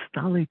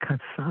k'shemistalik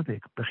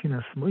hatzadik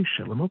b'chinas Moshe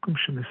l'mokum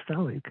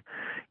shemistalik.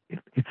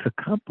 It's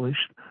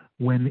accomplished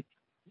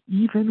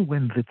even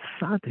when the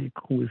tzaddik,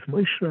 who is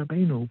Moshe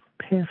Rabbeinu,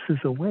 passes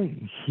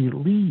away. He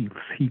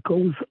leaves. He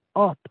goes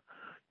up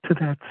to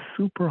that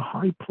super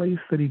high place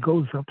that he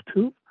goes up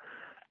to.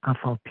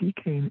 Afal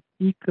pikein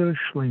ikar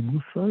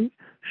shleimusai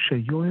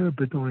sheyoyer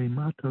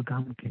b'dorimata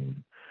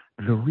gamkein.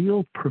 The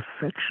real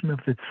perfection of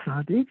the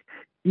tzaddik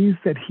is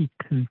that he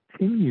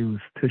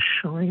continues to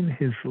shine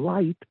his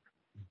light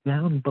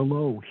down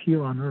below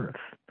here on earth.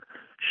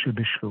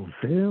 Shebishvil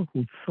zeh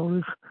hu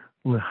tzorich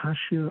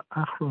lehashir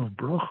achrav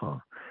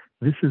bracha.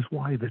 This is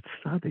why the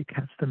tzaddik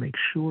has to make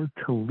sure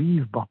to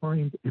leave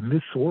behind in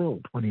this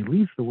world, when he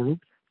leaves the world,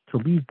 to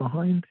leave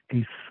behind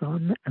a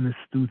son and a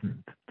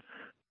student.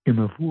 As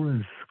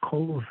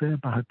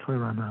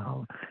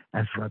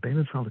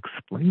Rabbeinu Zal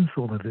explains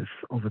all of this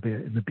over there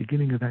in the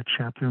beginning of that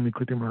chapter in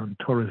Likutey around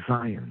Torah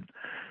Zion.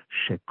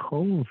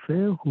 Shekol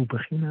zeh hu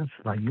bechinas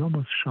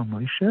vayomos sham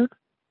Moshe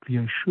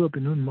v'Yehoshua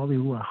ben Nun molei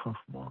ruach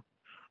chachma.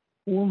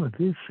 All of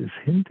this is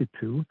hinted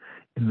to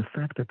in the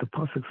fact that the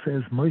pasuk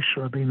says Moshe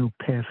Rabbeinu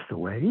passed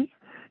away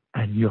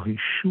and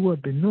Yehoshua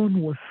ben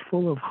Nun was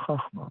full of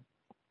chachma.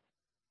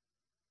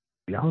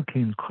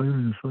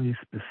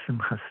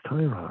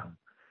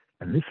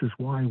 And this is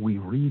why we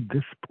read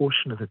this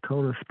portion of the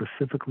Torah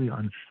specifically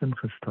on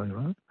Simchas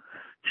Torah.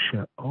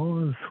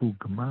 She'oz hu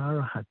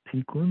gmar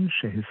hatikun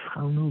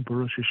shehischalnu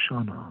b'Rosh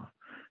Hashanah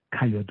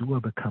kayadua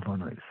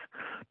b'kavanos.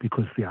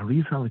 Because the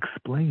Arizal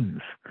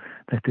explains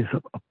that there's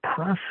a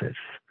process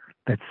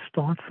that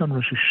starts on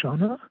Rosh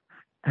Hashanah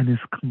and is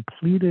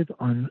completed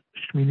on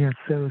Shmini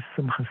Atzeres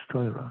Simchas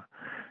Torah.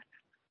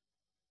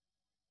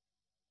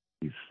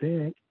 Is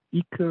there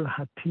Ikar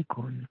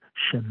Hatikon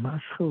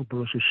Shemaschel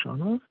b'Rosh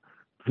Hashanah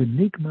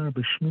v'nigmar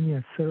b'Shmini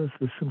Atzeres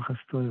v'Simchas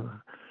Torah,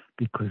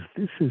 because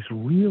this is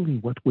really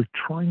what we're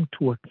trying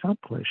to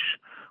accomplish,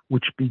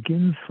 which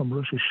begins from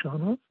Rosh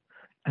Hashanah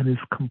and is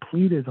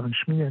completed on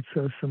Shmini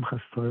Atzeres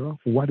Simchas Torah.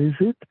 What is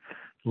it?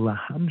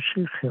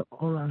 Lahamshich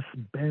he'oras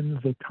ben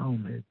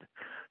v'talmid,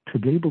 to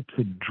be able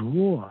to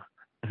draw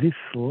this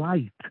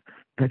light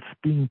that's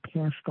being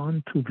passed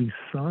on to the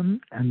son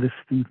and the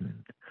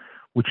student,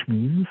 which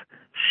means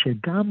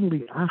shegam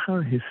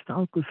li'achar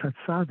histalkus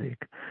hatzadik,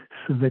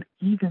 so that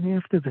even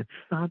after the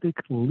tzaddik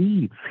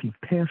leaves, he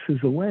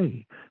passes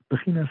away.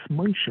 Bechinas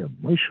Moshe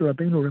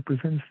Rabbeinu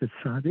represents the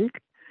tzaddik.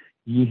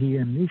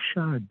 Yihiyeh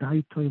nishar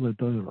daitoi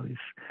l'doros.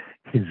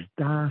 His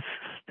das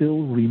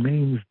still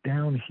remains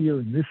down here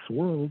in this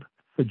world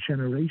for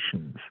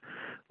generations.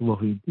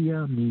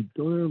 Lohidia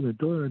midor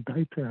l'dor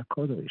daitoi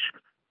hakodesh,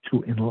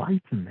 to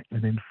enlighten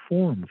and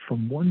inform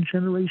from one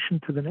generation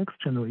to the next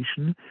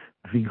generation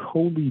the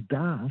holy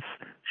das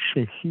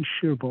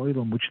shehishir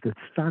ba'olam, which the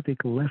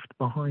tzaddik left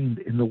behind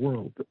in the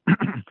world,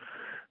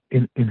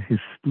 in his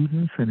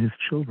students and his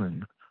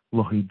children,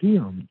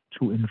 lohidium,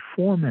 to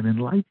inform and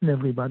enlighten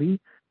everybody,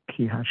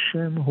 ki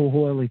Hashem hu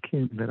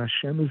elikim, that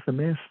Hashem is the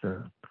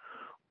master,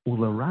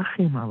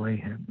 ularachim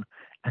aleihim,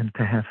 and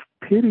to have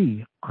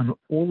pity on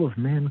all of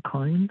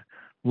mankind.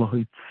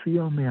 What's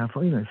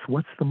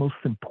the most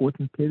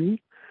important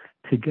pity?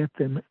 To get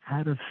them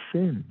out of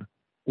sin.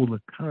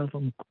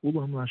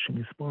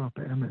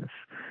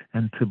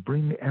 And to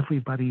bring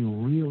everybody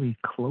really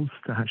close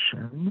to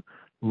Hashem.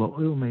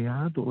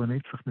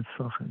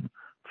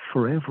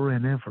 Forever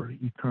and ever,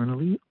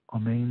 eternally.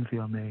 Amen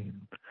v'amen.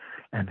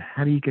 And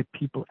how do you get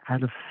people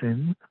out of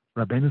sin?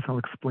 Rabbeinu Zal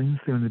explains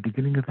there in the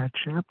beginning of that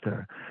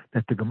chapter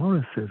that the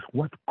Gemara says,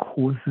 what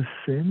causes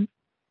sin?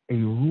 A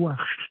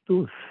ruach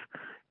shtus,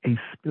 a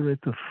spirit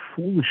of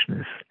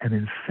foolishness and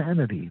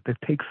insanity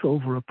that takes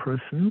over a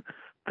person.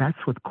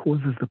 That's what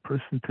causes the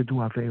person to do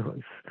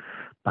averos.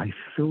 By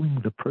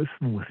filling the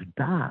person with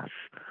das,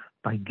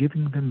 by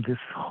giving them this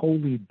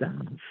holy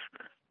das,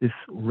 this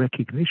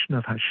recognition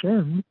of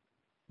Hashem,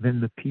 then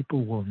the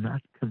people will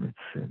not commit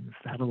sins.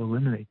 That'll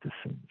eliminate the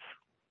sins.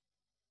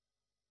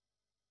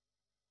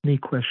 Any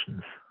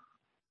questions?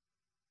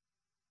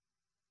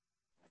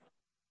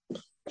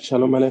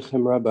 Shalom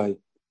Aleichem, Rabbi.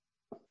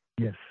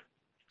 Yes.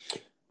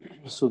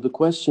 So the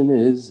question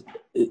is,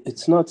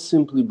 it's not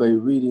simply by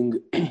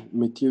reading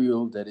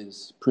material that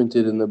is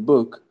printed in a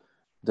book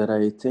that I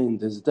attain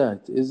this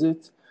that, is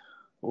it?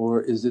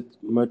 Or is it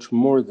much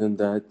more than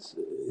that?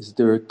 Is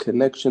there a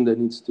connection that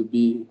needs to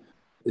be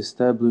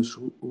established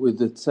with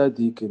the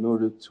tzaddik in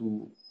order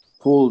to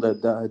pull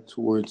that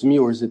towards me?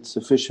 Or is it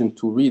sufficient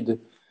to read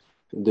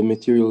the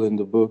material in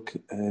the book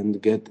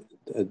and get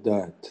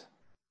that?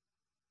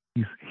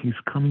 He's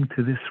coming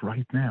to this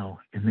right now.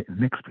 In the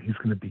next, he's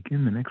going to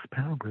begin the next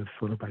paragraph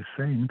sort of by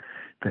saying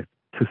that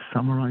to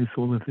summarize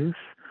all of this,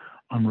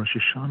 on Rosh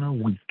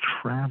Hashanah we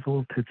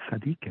travel to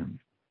tzaddikim.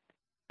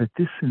 That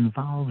this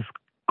involves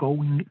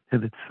going to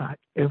the tzaddik,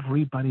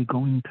 everybody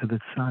going to the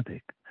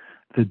tzaddik,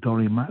 the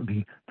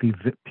dorim, the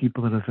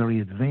people that are very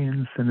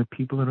advanced and the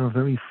people that are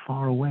very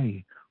far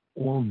away,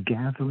 all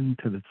gathering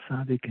to the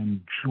tzaddik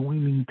and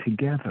joining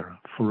together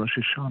for Rosh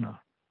Hashanah.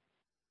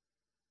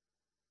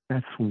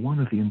 That's one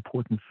of the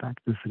important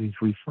factors that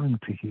he's referring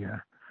to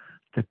here.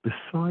 That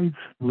besides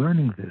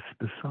learning this,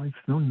 besides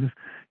knowing this,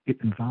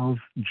 it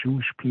involves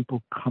Jewish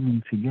people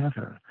coming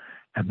together.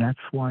 And that's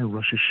why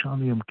Rosh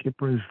Hashanah Yom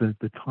Kippur is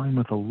the time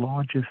of the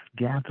largest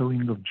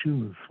gathering of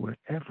Jews, where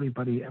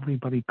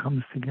everybody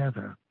comes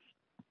together.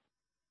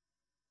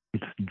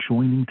 It's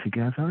joining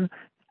together,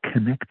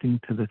 connecting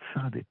to the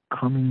tzaddik,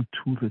 coming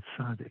to the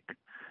tzaddik.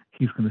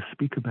 He's going to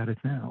speak about it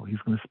now. He's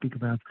going to speak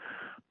about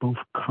both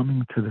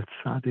coming to the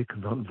tzaddik,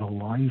 the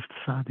live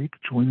tzaddik,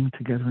 joining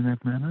together in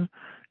that manner,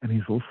 and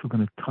he's also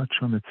going to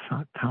touch on the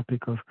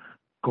topic of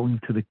going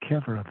to the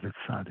kever of the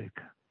tzaddik.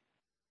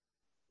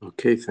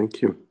 Okay,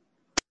 thank you.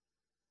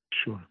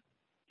 Sure.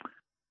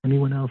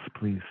 Anyone else,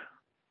 please?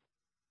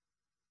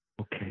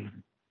 Okay.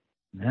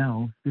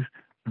 Now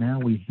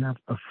we have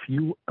a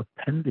few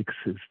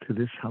appendixes to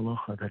this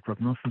halakha that Rav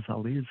Nasan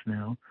Zal is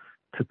now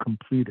to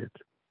complete it.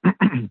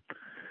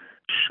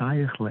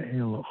 Shayach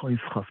le'el hois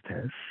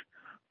chavtes,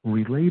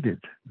 related.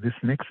 This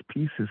next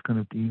piece is going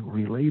to be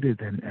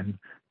related and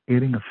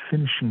adding a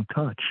finishing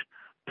touch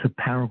to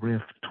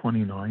paragraph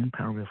 29,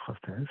 paragraph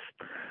chavtes.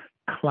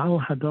 Klal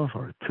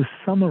hadavar, to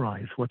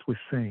summarize what we're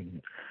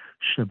saying.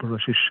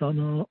 Sheberosh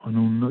Hashanah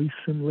anu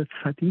noisim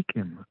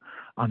letzadikim.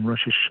 On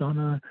Rosh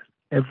Hashanah,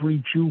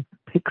 every Jew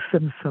picks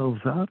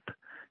themselves up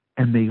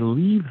and they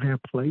leave their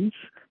place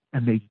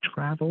and they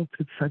travel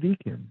to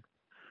tzadikim.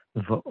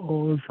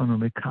 Va'oz anu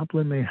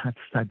mekabel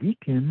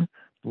mehatzadikim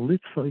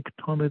litzoik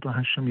tomed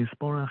laHashem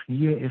Yisborach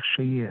yeh ech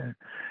sheyeh.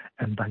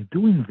 And by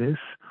doing this,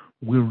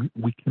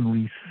 we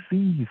can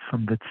receive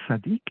from the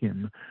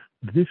tzadikim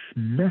this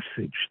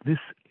message, this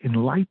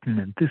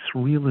enlightenment, this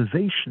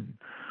realization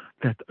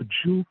that a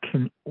Jew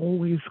can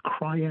always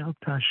cry out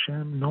to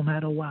Hashem no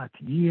matter what.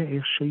 Yeh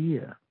ech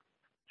sheyeh.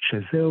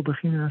 Shezeu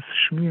b'chinas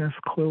shmias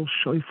kol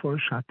shoifor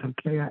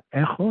shatokea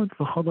echod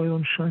v'chol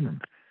hayom shonim.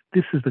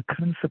 This is the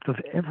concept of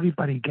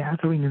everybody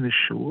gathering in the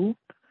shul,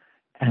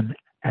 and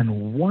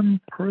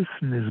one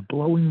person is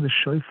blowing the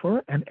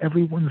shofar and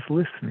everyone's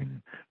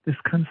listening. This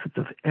concept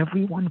of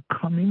everyone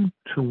coming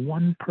to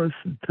one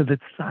person, to the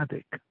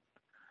tzaddik.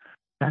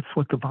 That's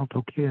what the Baal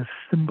Tokea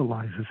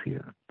symbolizes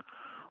here.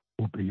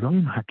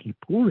 Ub'yom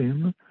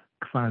HaKippurim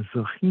kvar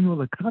zochinu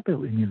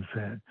lekabel inyan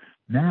zeh.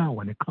 Now,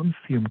 when it comes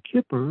to Yom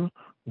Kippur,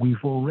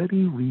 we've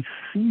already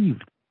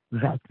received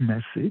that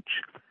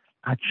message.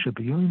 At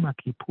Shebiyom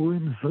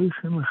HaKippurim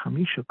zochen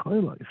lechamisha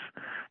kolos,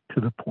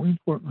 to the point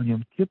where on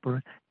Yom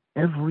Kippur,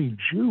 every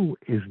Jew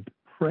is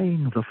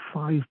praying the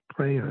 5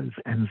 prayers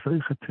and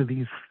zocha to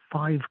these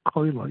 5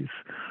 kolos,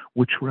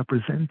 which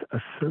represent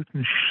a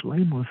certain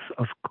shleimus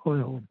of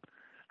koil.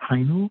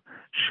 Hainu,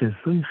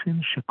 shezoichin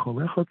shekol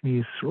echad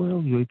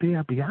miYisrael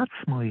yoidea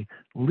biatzmai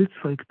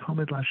litzoik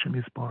tomed l'Hashem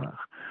Yisbarach.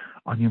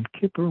 On Yom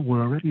Kippur,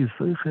 we're already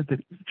zoiched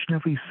that each and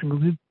every single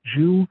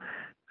Jew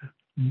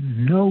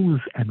knows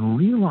and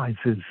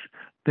realizes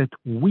that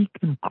we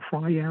can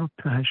cry out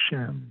to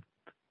Hashem.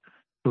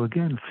 So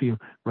again,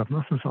 Rav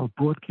Nasan Zal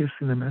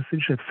broadcasting the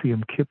message that for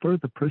Yom Kippur,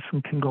 the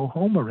person can go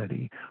home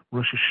already.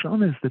 Rosh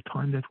Hashanah is the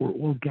time that we're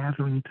all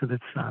gathering to the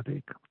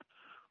tzaddik.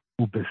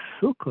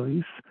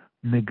 Ubesukos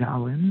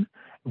megalin,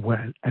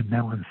 and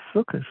now in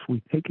Sukkos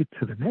we take it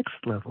to the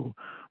next level.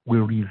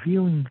 We're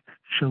revealing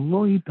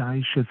shaloi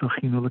dai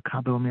shezachinu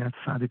lekabel me'at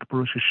tzaddik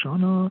b'Rosh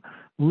Hashanah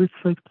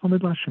litzvek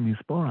tomed l'Hashem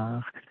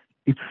Yisbarach.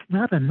 It's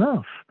not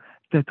enough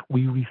that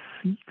we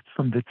received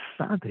from the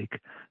tzaddik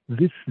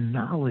this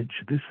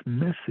knowledge, this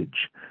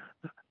message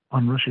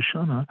on Rosh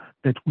Hashanah,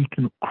 that we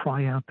can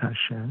cry out to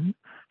Hashem,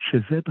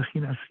 shezeh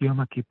b'chinas Yom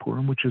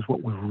HaKippurim, which is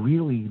what we're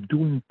really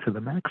doing to the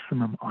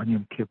maximum on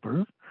Yom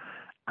Kippur.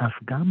 Af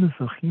gam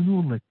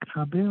zachinu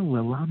lekabel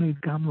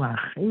lelamed gam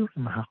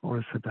la'acherim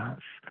ha'choras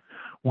hadas.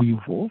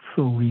 We've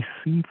also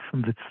received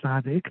from the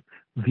tzaddik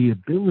the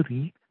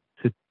ability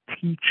to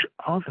teach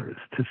others,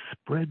 to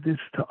spread this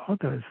to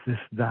others, this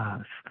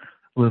das.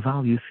 To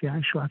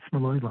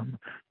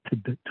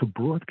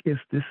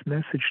broadcast this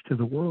message to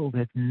the world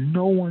that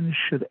no one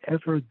should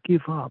ever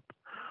give up,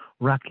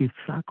 but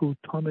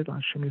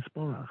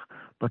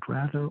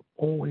rather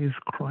always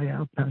cry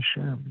out to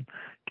Hashem.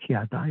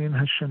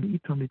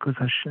 Because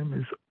Hashem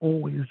is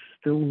always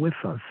still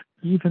with us,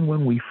 even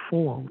when we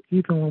fall,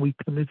 even when we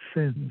commit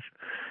sins.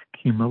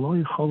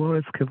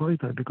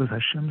 Because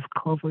Hashem's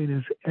kavod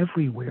is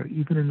everywhere,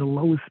 even in the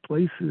lowest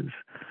places.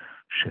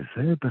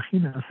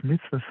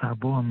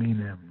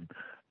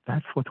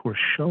 That's what we're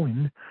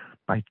showing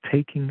by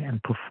taking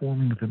and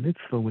performing the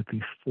mitzvah with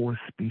these four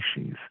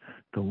species,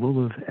 the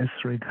lulav,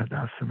 esrog,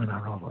 hadassim, and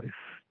aravos.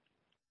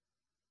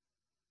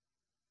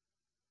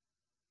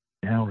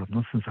 Now Rav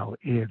Nasan Zal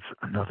adds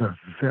another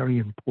very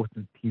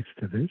important piece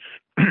to this,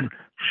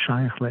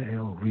 Shaykh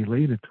Le'el,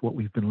 related to what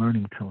we've been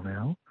learning till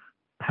now,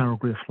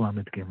 paragraph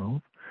Lamed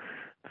Gimel,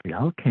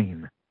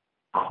 V'alkein,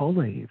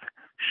 kolev,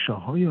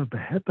 Shahoya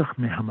behepech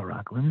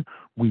mehamaraglim.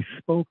 We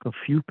spoke a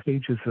few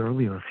pages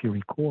earlier, if you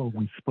recall,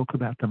 we spoke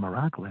about the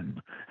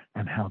Maraglim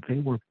and how they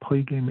were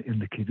pogim in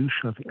the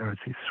Kedusha of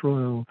Eretz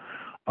Yisrael,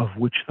 of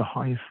which the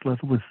highest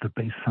level was the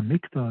Beis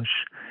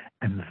Hamikdash,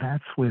 and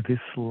that's where this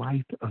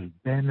light of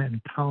Ben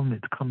and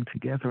Talmud come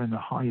together in the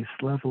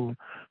highest level.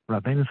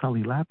 Rabbeinu Zal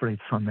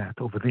elaborates on that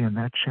over there in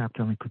that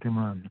chapter in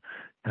Likutey,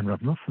 and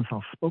Rav Nasan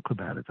Zal spoke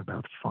about it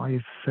about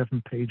 5-7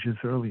 pages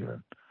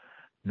earlier.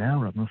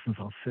 Now Rav Nasan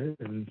Zal says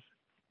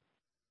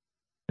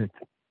that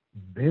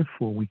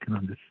therefore we can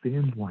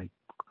understand why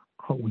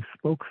we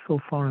spoke so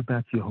far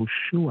about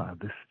Yehoshua,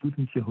 the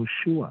student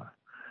Yehoshua.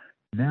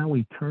 Now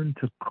we turn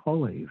to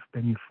Kolev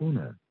ben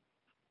Yefuna.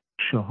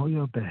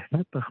 Shahoya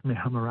behepech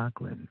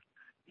mehamaraglim.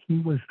 He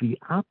was the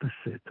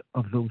opposite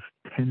of those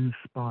 10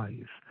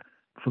 spies.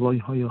 He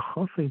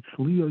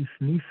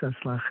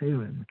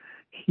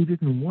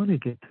didn't want to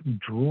get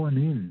drawn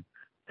in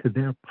to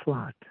their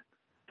plot,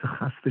 to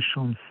chas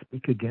v'shalom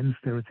speak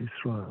against Eretz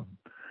Yisrael.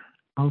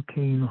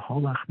 Alkein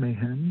holach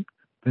mehem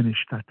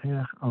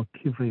v'nishtateach al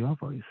kivrei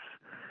avos,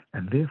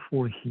 and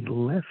therefore he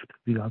left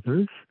the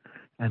others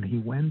and he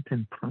went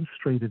and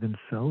prostrated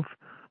himself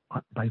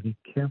by the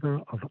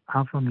kever of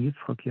Avram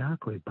Yitzchak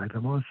Yaakov, by the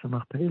Mor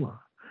Samachpela.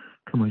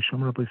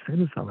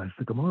 As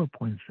the Gemara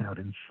points out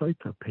in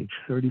Soita, page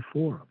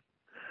 34.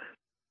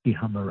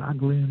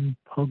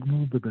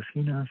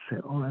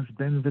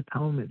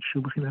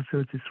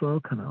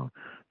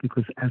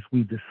 Because as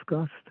we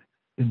discussed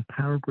in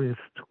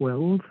paragraphs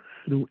 12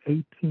 through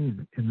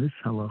 18 in this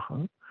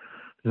Halakha,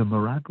 the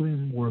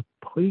Meraglim were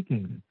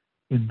plaguing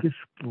in this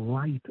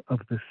light of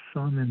the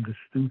son and the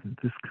student,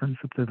 this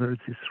concept of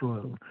Eretz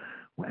Yisrael.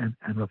 And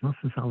Rav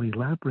Nasan Zal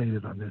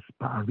elaborated on this.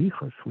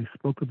 Ba'arichos, we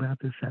spoke about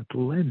this at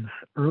length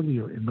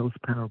earlier in those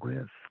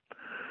paragraphs.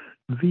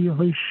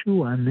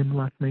 Yeshua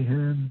nimlat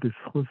mehem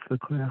b'schus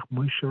v'koach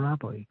Moshe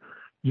Rabbi.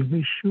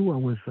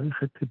 Yeshua was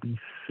zeichet to be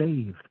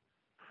saved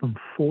from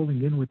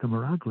falling in with the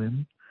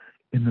Meraglim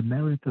in the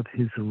merit of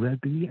his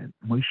Rebbe and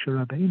Moshe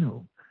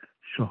Rabbeinu.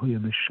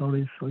 Yeshua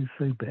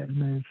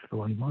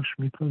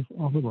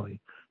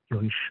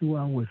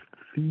was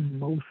the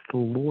most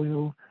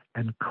loyal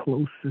and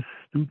closest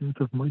student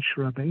of Moshe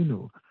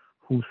Rabbeinu,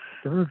 who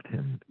served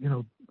him,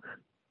 in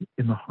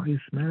the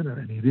highest manner,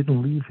 and he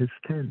didn't leave his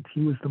tent.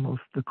 He was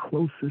the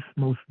closest,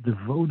 most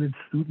devoted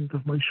student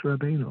of Moshe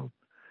Rabbeinu.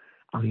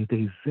 And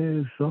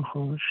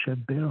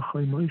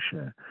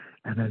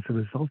as a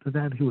result of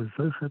that, he was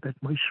zocher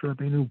that Moshe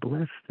Rabbeinu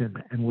blessed him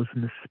and was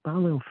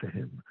mispalel for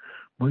him.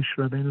 Moshe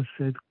Rabbeinu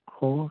said,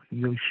 Ko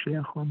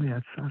yoshecho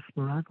me'atzas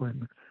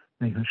meraglim.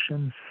 May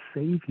Hashem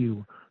save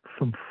you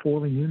from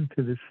falling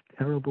into this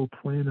terrible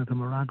plan of the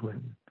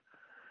Meraglim.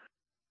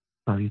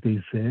 And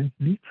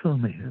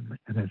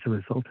as a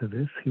result of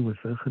this, he was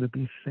able to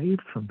be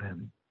saved from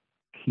them.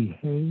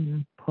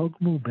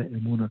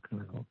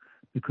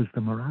 because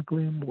the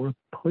Meraglim were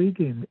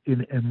plegim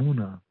in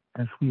Emunah,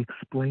 as we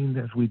explained,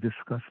 as we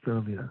discussed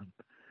earlier.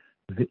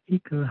 The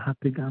Iker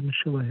Hapigam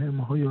Shelahem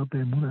Hoya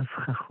Be'emunas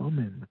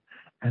Chachomim,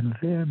 and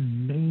their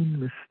main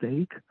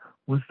mistake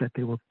was that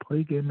they were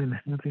plegim in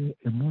having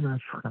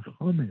Emunas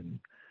Chachomim.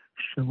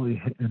 Sheloi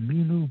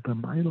He'eminu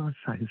B'maylas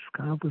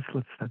Ha'hiskavus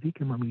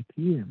L'Tzadikim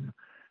Amitiyim.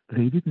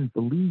 They didn't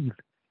believe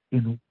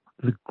in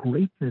the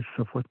greatness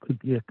of what could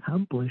be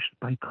accomplished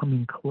by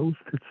coming close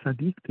to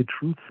tzaddik, to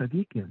true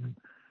tzaddikim.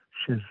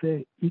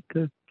 Shezeh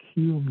Iker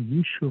Kiyum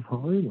Yishuv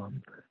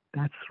Ha'olam.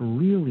 That's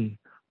really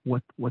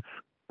what's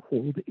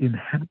called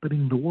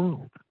inhabiting the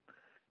world.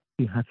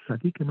 Because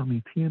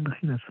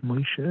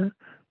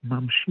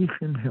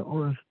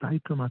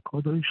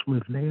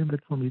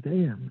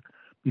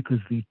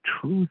the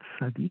true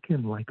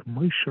tzaddikim like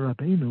Moshe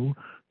Rabbeinu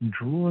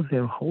draw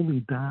their holy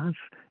das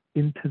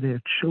into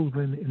their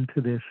children,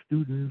 into their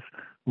students,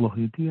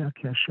 Lohidia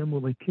ki Hashem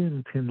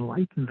ulekim, to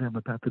enlighten them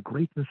about the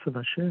greatness of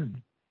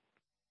Hashem.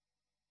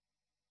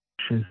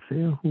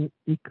 Shezehu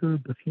Iker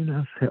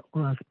B'chinas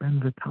He'oras Ben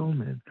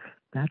V'Talmid.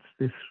 That's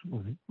this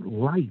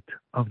light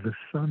of the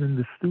sun and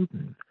the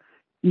student.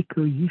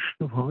 Iker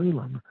Yishtav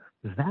Ha'olam.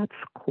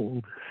 That's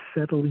called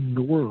settling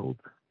the world,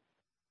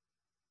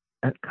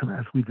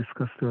 as we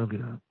discussed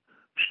earlier.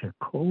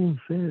 Shekol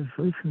Zeh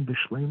Zoifin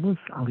B'Shleimus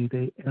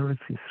Alidei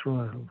Eretz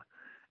Yisrael.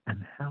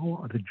 And how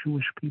are the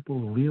Jewish people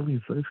really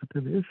zoifet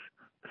to this?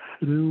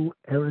 Through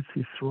Eretz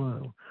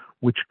Yisrael,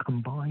 which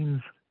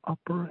combines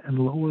upper and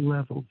lower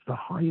levels, the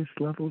highest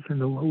levels and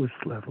the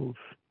lowest levels.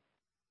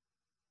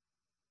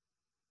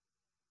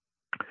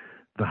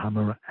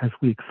 As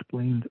we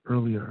explained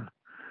earlier,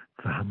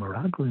 the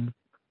Meraglim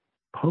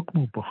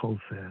pogmu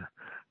b'cholzeh.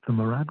 The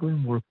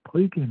Meraglim were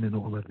plegim in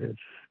all of this.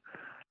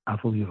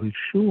 However,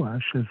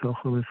 Yehoshua,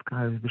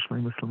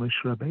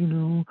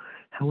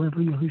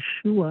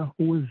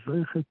 who was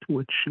zeicha to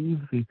achieve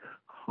the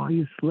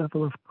highest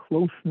level of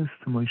closeness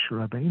to Moshe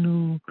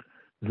Rabbeinu,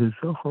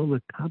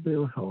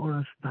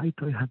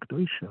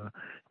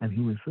 and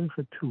he was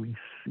zeicha to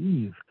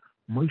receive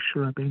Moshe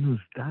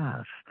Rabbeinu's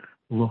das,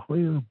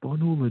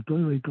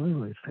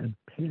 and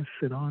pass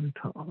it on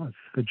to us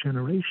for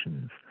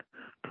generations.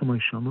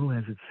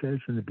 As it says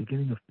in the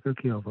beginning of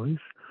Pirkei Avos,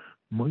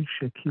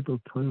 Moshe kibel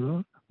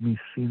Torah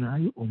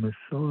miSinai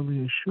u'mesor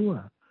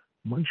Yeshua.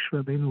 Moshe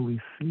Rabbeinu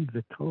received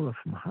the Torah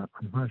from Har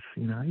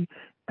Sinai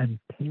and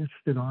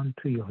passed it on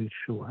to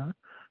Yehoshua.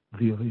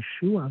 The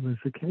Yehoshua was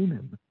the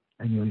Canaan,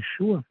 and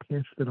Yehoshua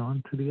passed it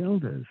on to the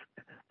elders,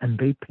 and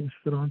they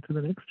passed it on to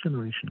the next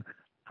generation.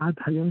 Ad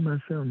hayom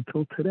hazeh,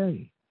 until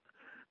today.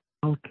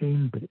 Al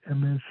kain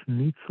be'emes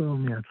nitzol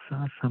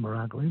mi'atzas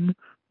hameraglim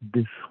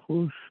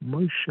b'schus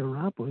Moshe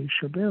Rabbeinu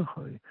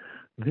sheberchoi.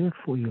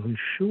 Therefore,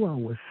 Yehoshua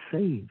was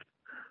saved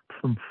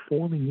from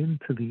falling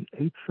into the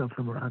eights of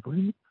the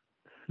Meraglim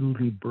through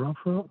the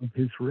bracha of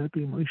his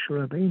Rebbe Moshe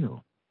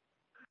Rabbeinu.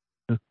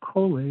 The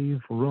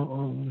Kolev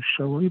Ro'o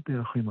Shaloi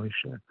Berchi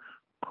Moshe.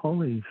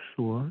 Kolev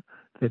saw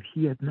that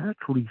he had not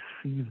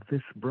received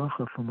this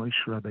bracha from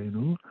Moshe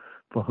Rabbeinu,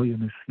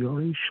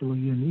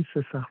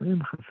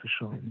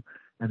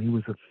 and he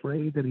was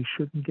afraid that he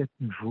shouldn't get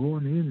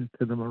drawn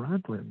into the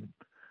Meraglim.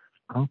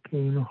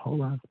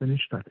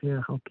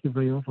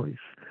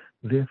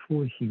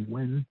 Therefore, he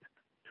went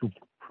to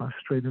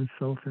prostrate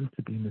himself and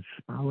to be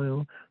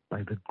mispalel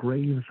by the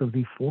graves of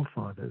the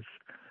forefathers.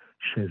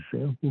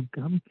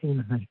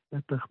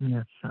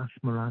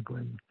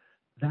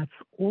 That's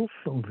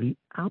also the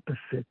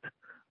opposite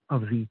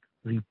of the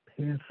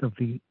path of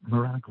the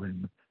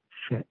Meraglim.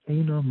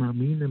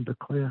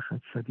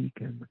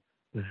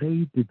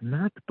 They did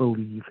not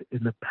believe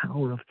in the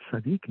power of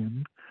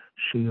tzaddikim,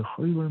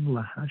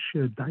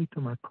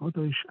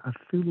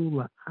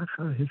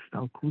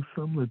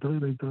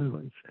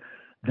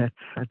 that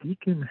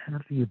tzaddikim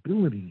have the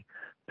ability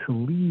to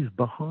leave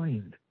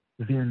behind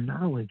their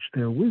knowledge,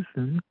 their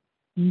wisdom,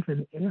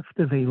 even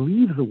after they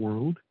leave the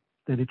world,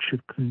 that it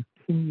should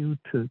continue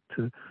to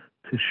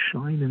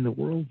shine in the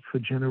world for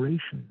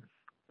generations.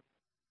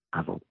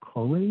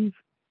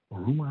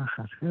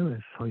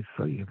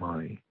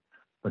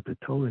 But the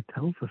Torah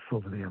tells us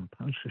over there in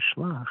Parsha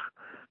Shlach,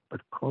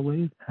 but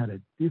Kolev had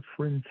a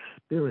different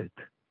spirit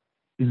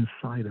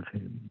inside of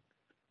him.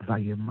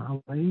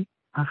 Vayimale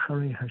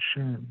acharei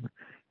Hashem.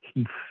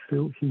 He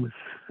was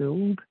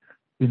filled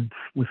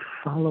with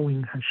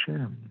following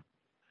Hashem.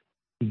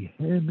 He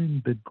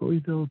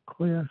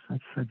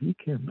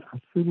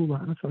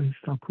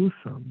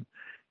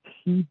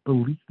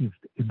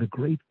believed in the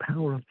great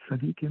power of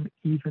tzaddikim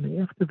even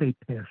after they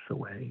pass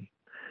away.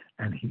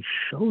 And he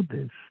showed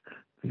this,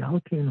 and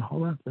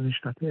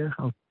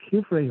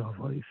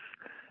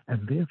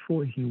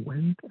therefore he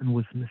went and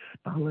was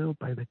mispalel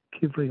by the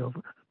kivrei of,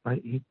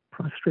 he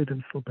prostrated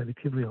himself by the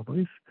kivrei of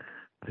voice,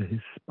 the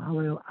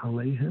hispalel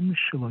aleihim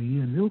shelo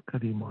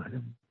nilkadi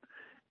mohim,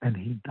 and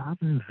he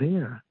davened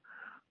there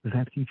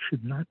that he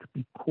should not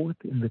be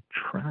caught in the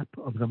trap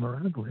of the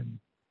Meraglim.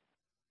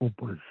 And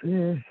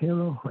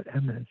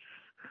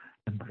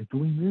by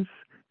doing this,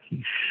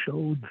 he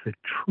showed the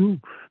truth.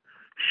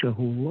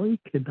 Shehuloi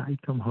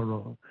kedaitam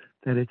hara,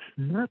 that it's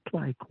not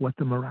like what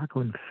the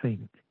Moroccans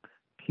think.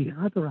 Ki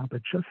Adar,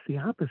 but just the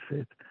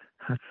opposite.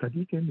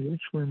 Hatzadikim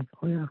yeshlim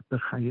koyach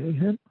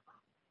b'chayehem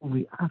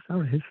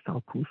uli'achar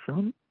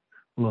histalkusam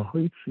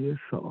lahoitzias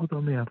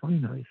sa'odam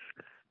me'avonos.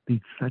 The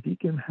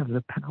tzaddikim have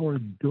the power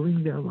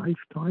during their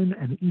lifetime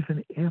and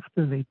even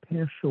after they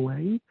pass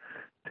away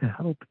to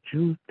help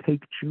Jews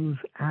take Jews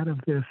out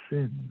of their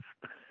sins.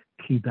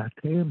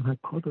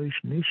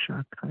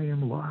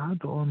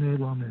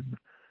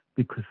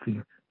 Because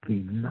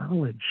the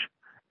knowledge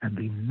and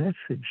the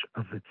message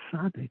of the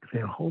tzaddik,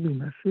 their holy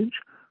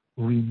message,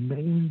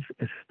 remains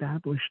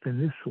established in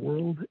this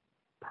world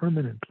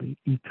permanently,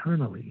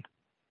 eternally.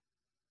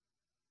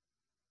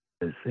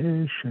 And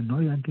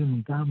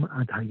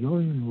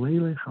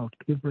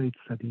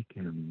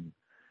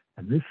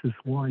this is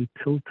why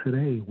till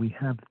today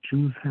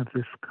Jews have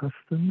this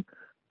custom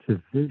to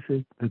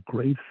visit the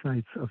grave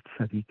sites of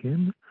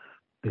tzaddikim,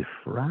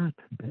 befrat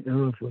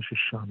be'erev Rosh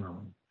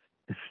Hashanah,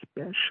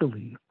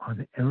 especially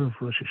on erev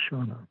Rosh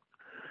Hashanah.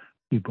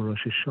 Because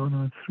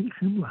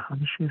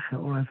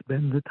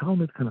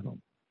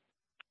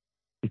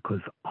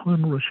on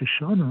Rosh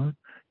Hashanah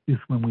is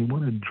when we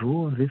want to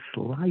draw this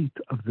light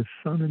of the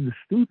sun in the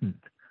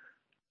student.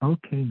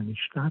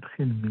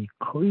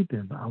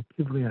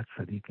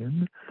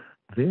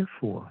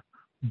 Therefore,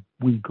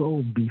 we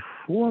go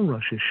before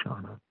Rosh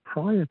Hashanah,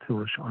 prior to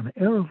Rosh Hashanah,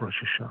 erev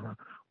Rosh Hashanah,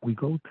 we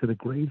go to the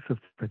graves of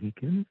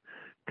tzaddikim,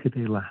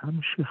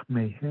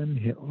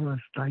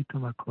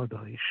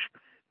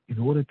 in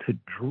order to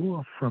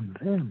draw from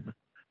them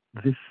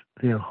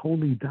their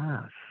holy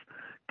das,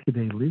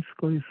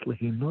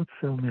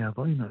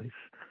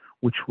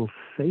 which will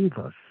save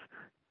us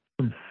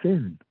from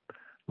sin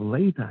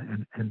later,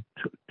 and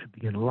to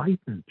be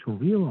enlightened, to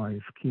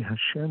realize Ki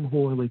Hashem Hu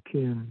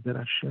Elokim, that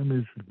Hashem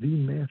is the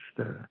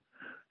Master.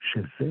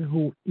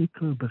 Shezehu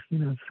Ikar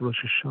Bechinas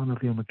Rosh Hashanah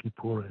v'Yom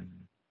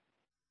Kippurim.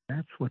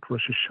 That's what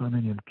Rosh Hashanah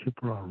and Yom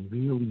Kippur are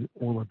really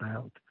all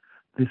about.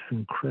 This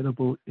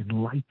incredible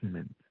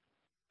enlightenment.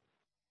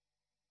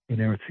 In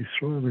Eretz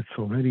Yisrael, it's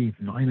already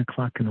 9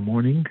 o'clock in the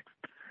morning,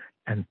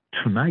 and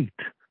tonight,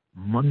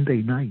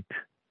 Monday night,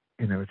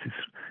 in Eretz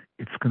Yisrael,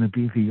 it's going to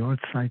be the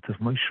yahrzeit of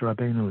Moshe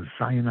Rabbeinu,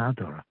 Zayin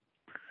Adar.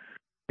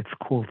 It's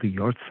called the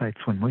yahrzeit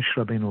when Moshe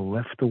Rabbeinu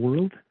left the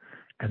world,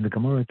 and the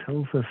Gemara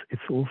tells us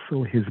it's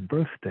also his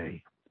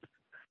birthday.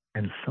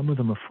 And some of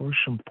the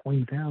Mefarshim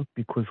point out,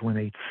 because when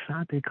a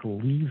tzaddik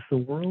leaves the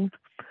world,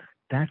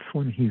 that's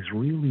when he's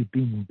really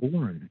being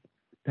born.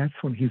 That's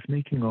when he's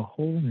making a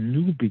whole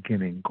new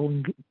beginning,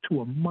 going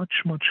to a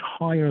much, much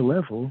higher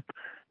level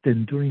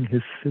than during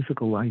his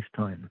physical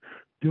lifetime.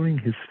 During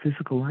his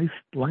physical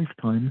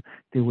lifetime,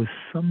 there was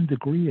some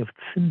degree of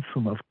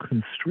tzimtzum, of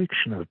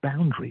constriction, of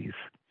boundaries.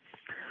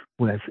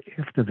 Whereas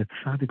after the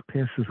tzaddik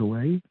passes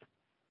away,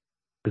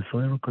 the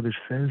Zohar Kodesh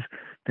says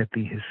that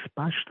the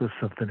hispashtus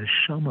of the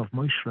neshama of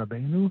Moshe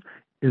Rabbeinu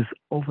is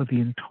over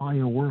the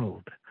entire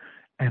world.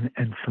 And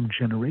from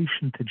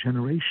generation to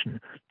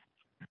generation,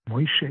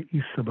 Moshe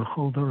Isa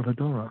b'chol dor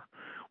v'dora,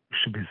 we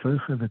should be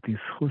zocher that the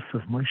schus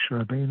of Moshe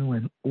Rabbeinu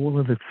and all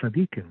of the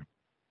tzaddikim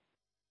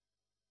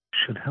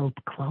should help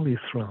Klal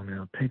Yisrael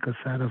now, take us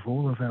out of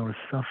all of our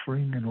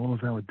suffering and all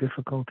of our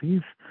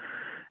difficulties,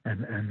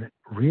 and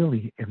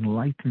really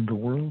enlighten the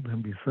world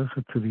and be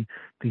zocher to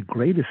the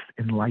greatest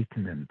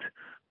enlightenment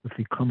with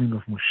the coming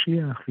of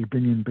Moshiach, the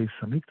binyan Beis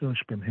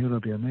Hamikdash, b'mheira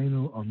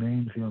b'yameinu,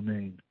 amen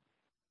v'amen.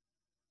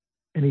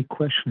 Any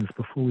questions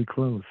before we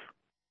close?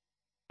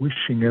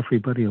 Wishing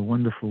everybody a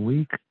wonderful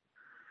week.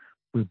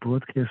 We're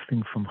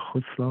broadcasting from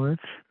Chutz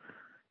La'aretz,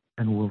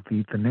 and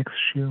the next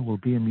year will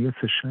be in Yetz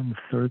Hashem.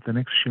 The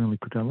next year in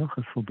Likutey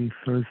Halakhos will be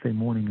Thursday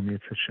morning in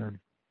Yetz Hashem.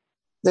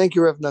 Thank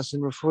you, Rev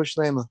Nasan. Refuah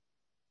Shlema.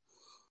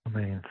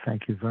 Amen.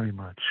 Thank you very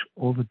much.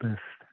 All the best.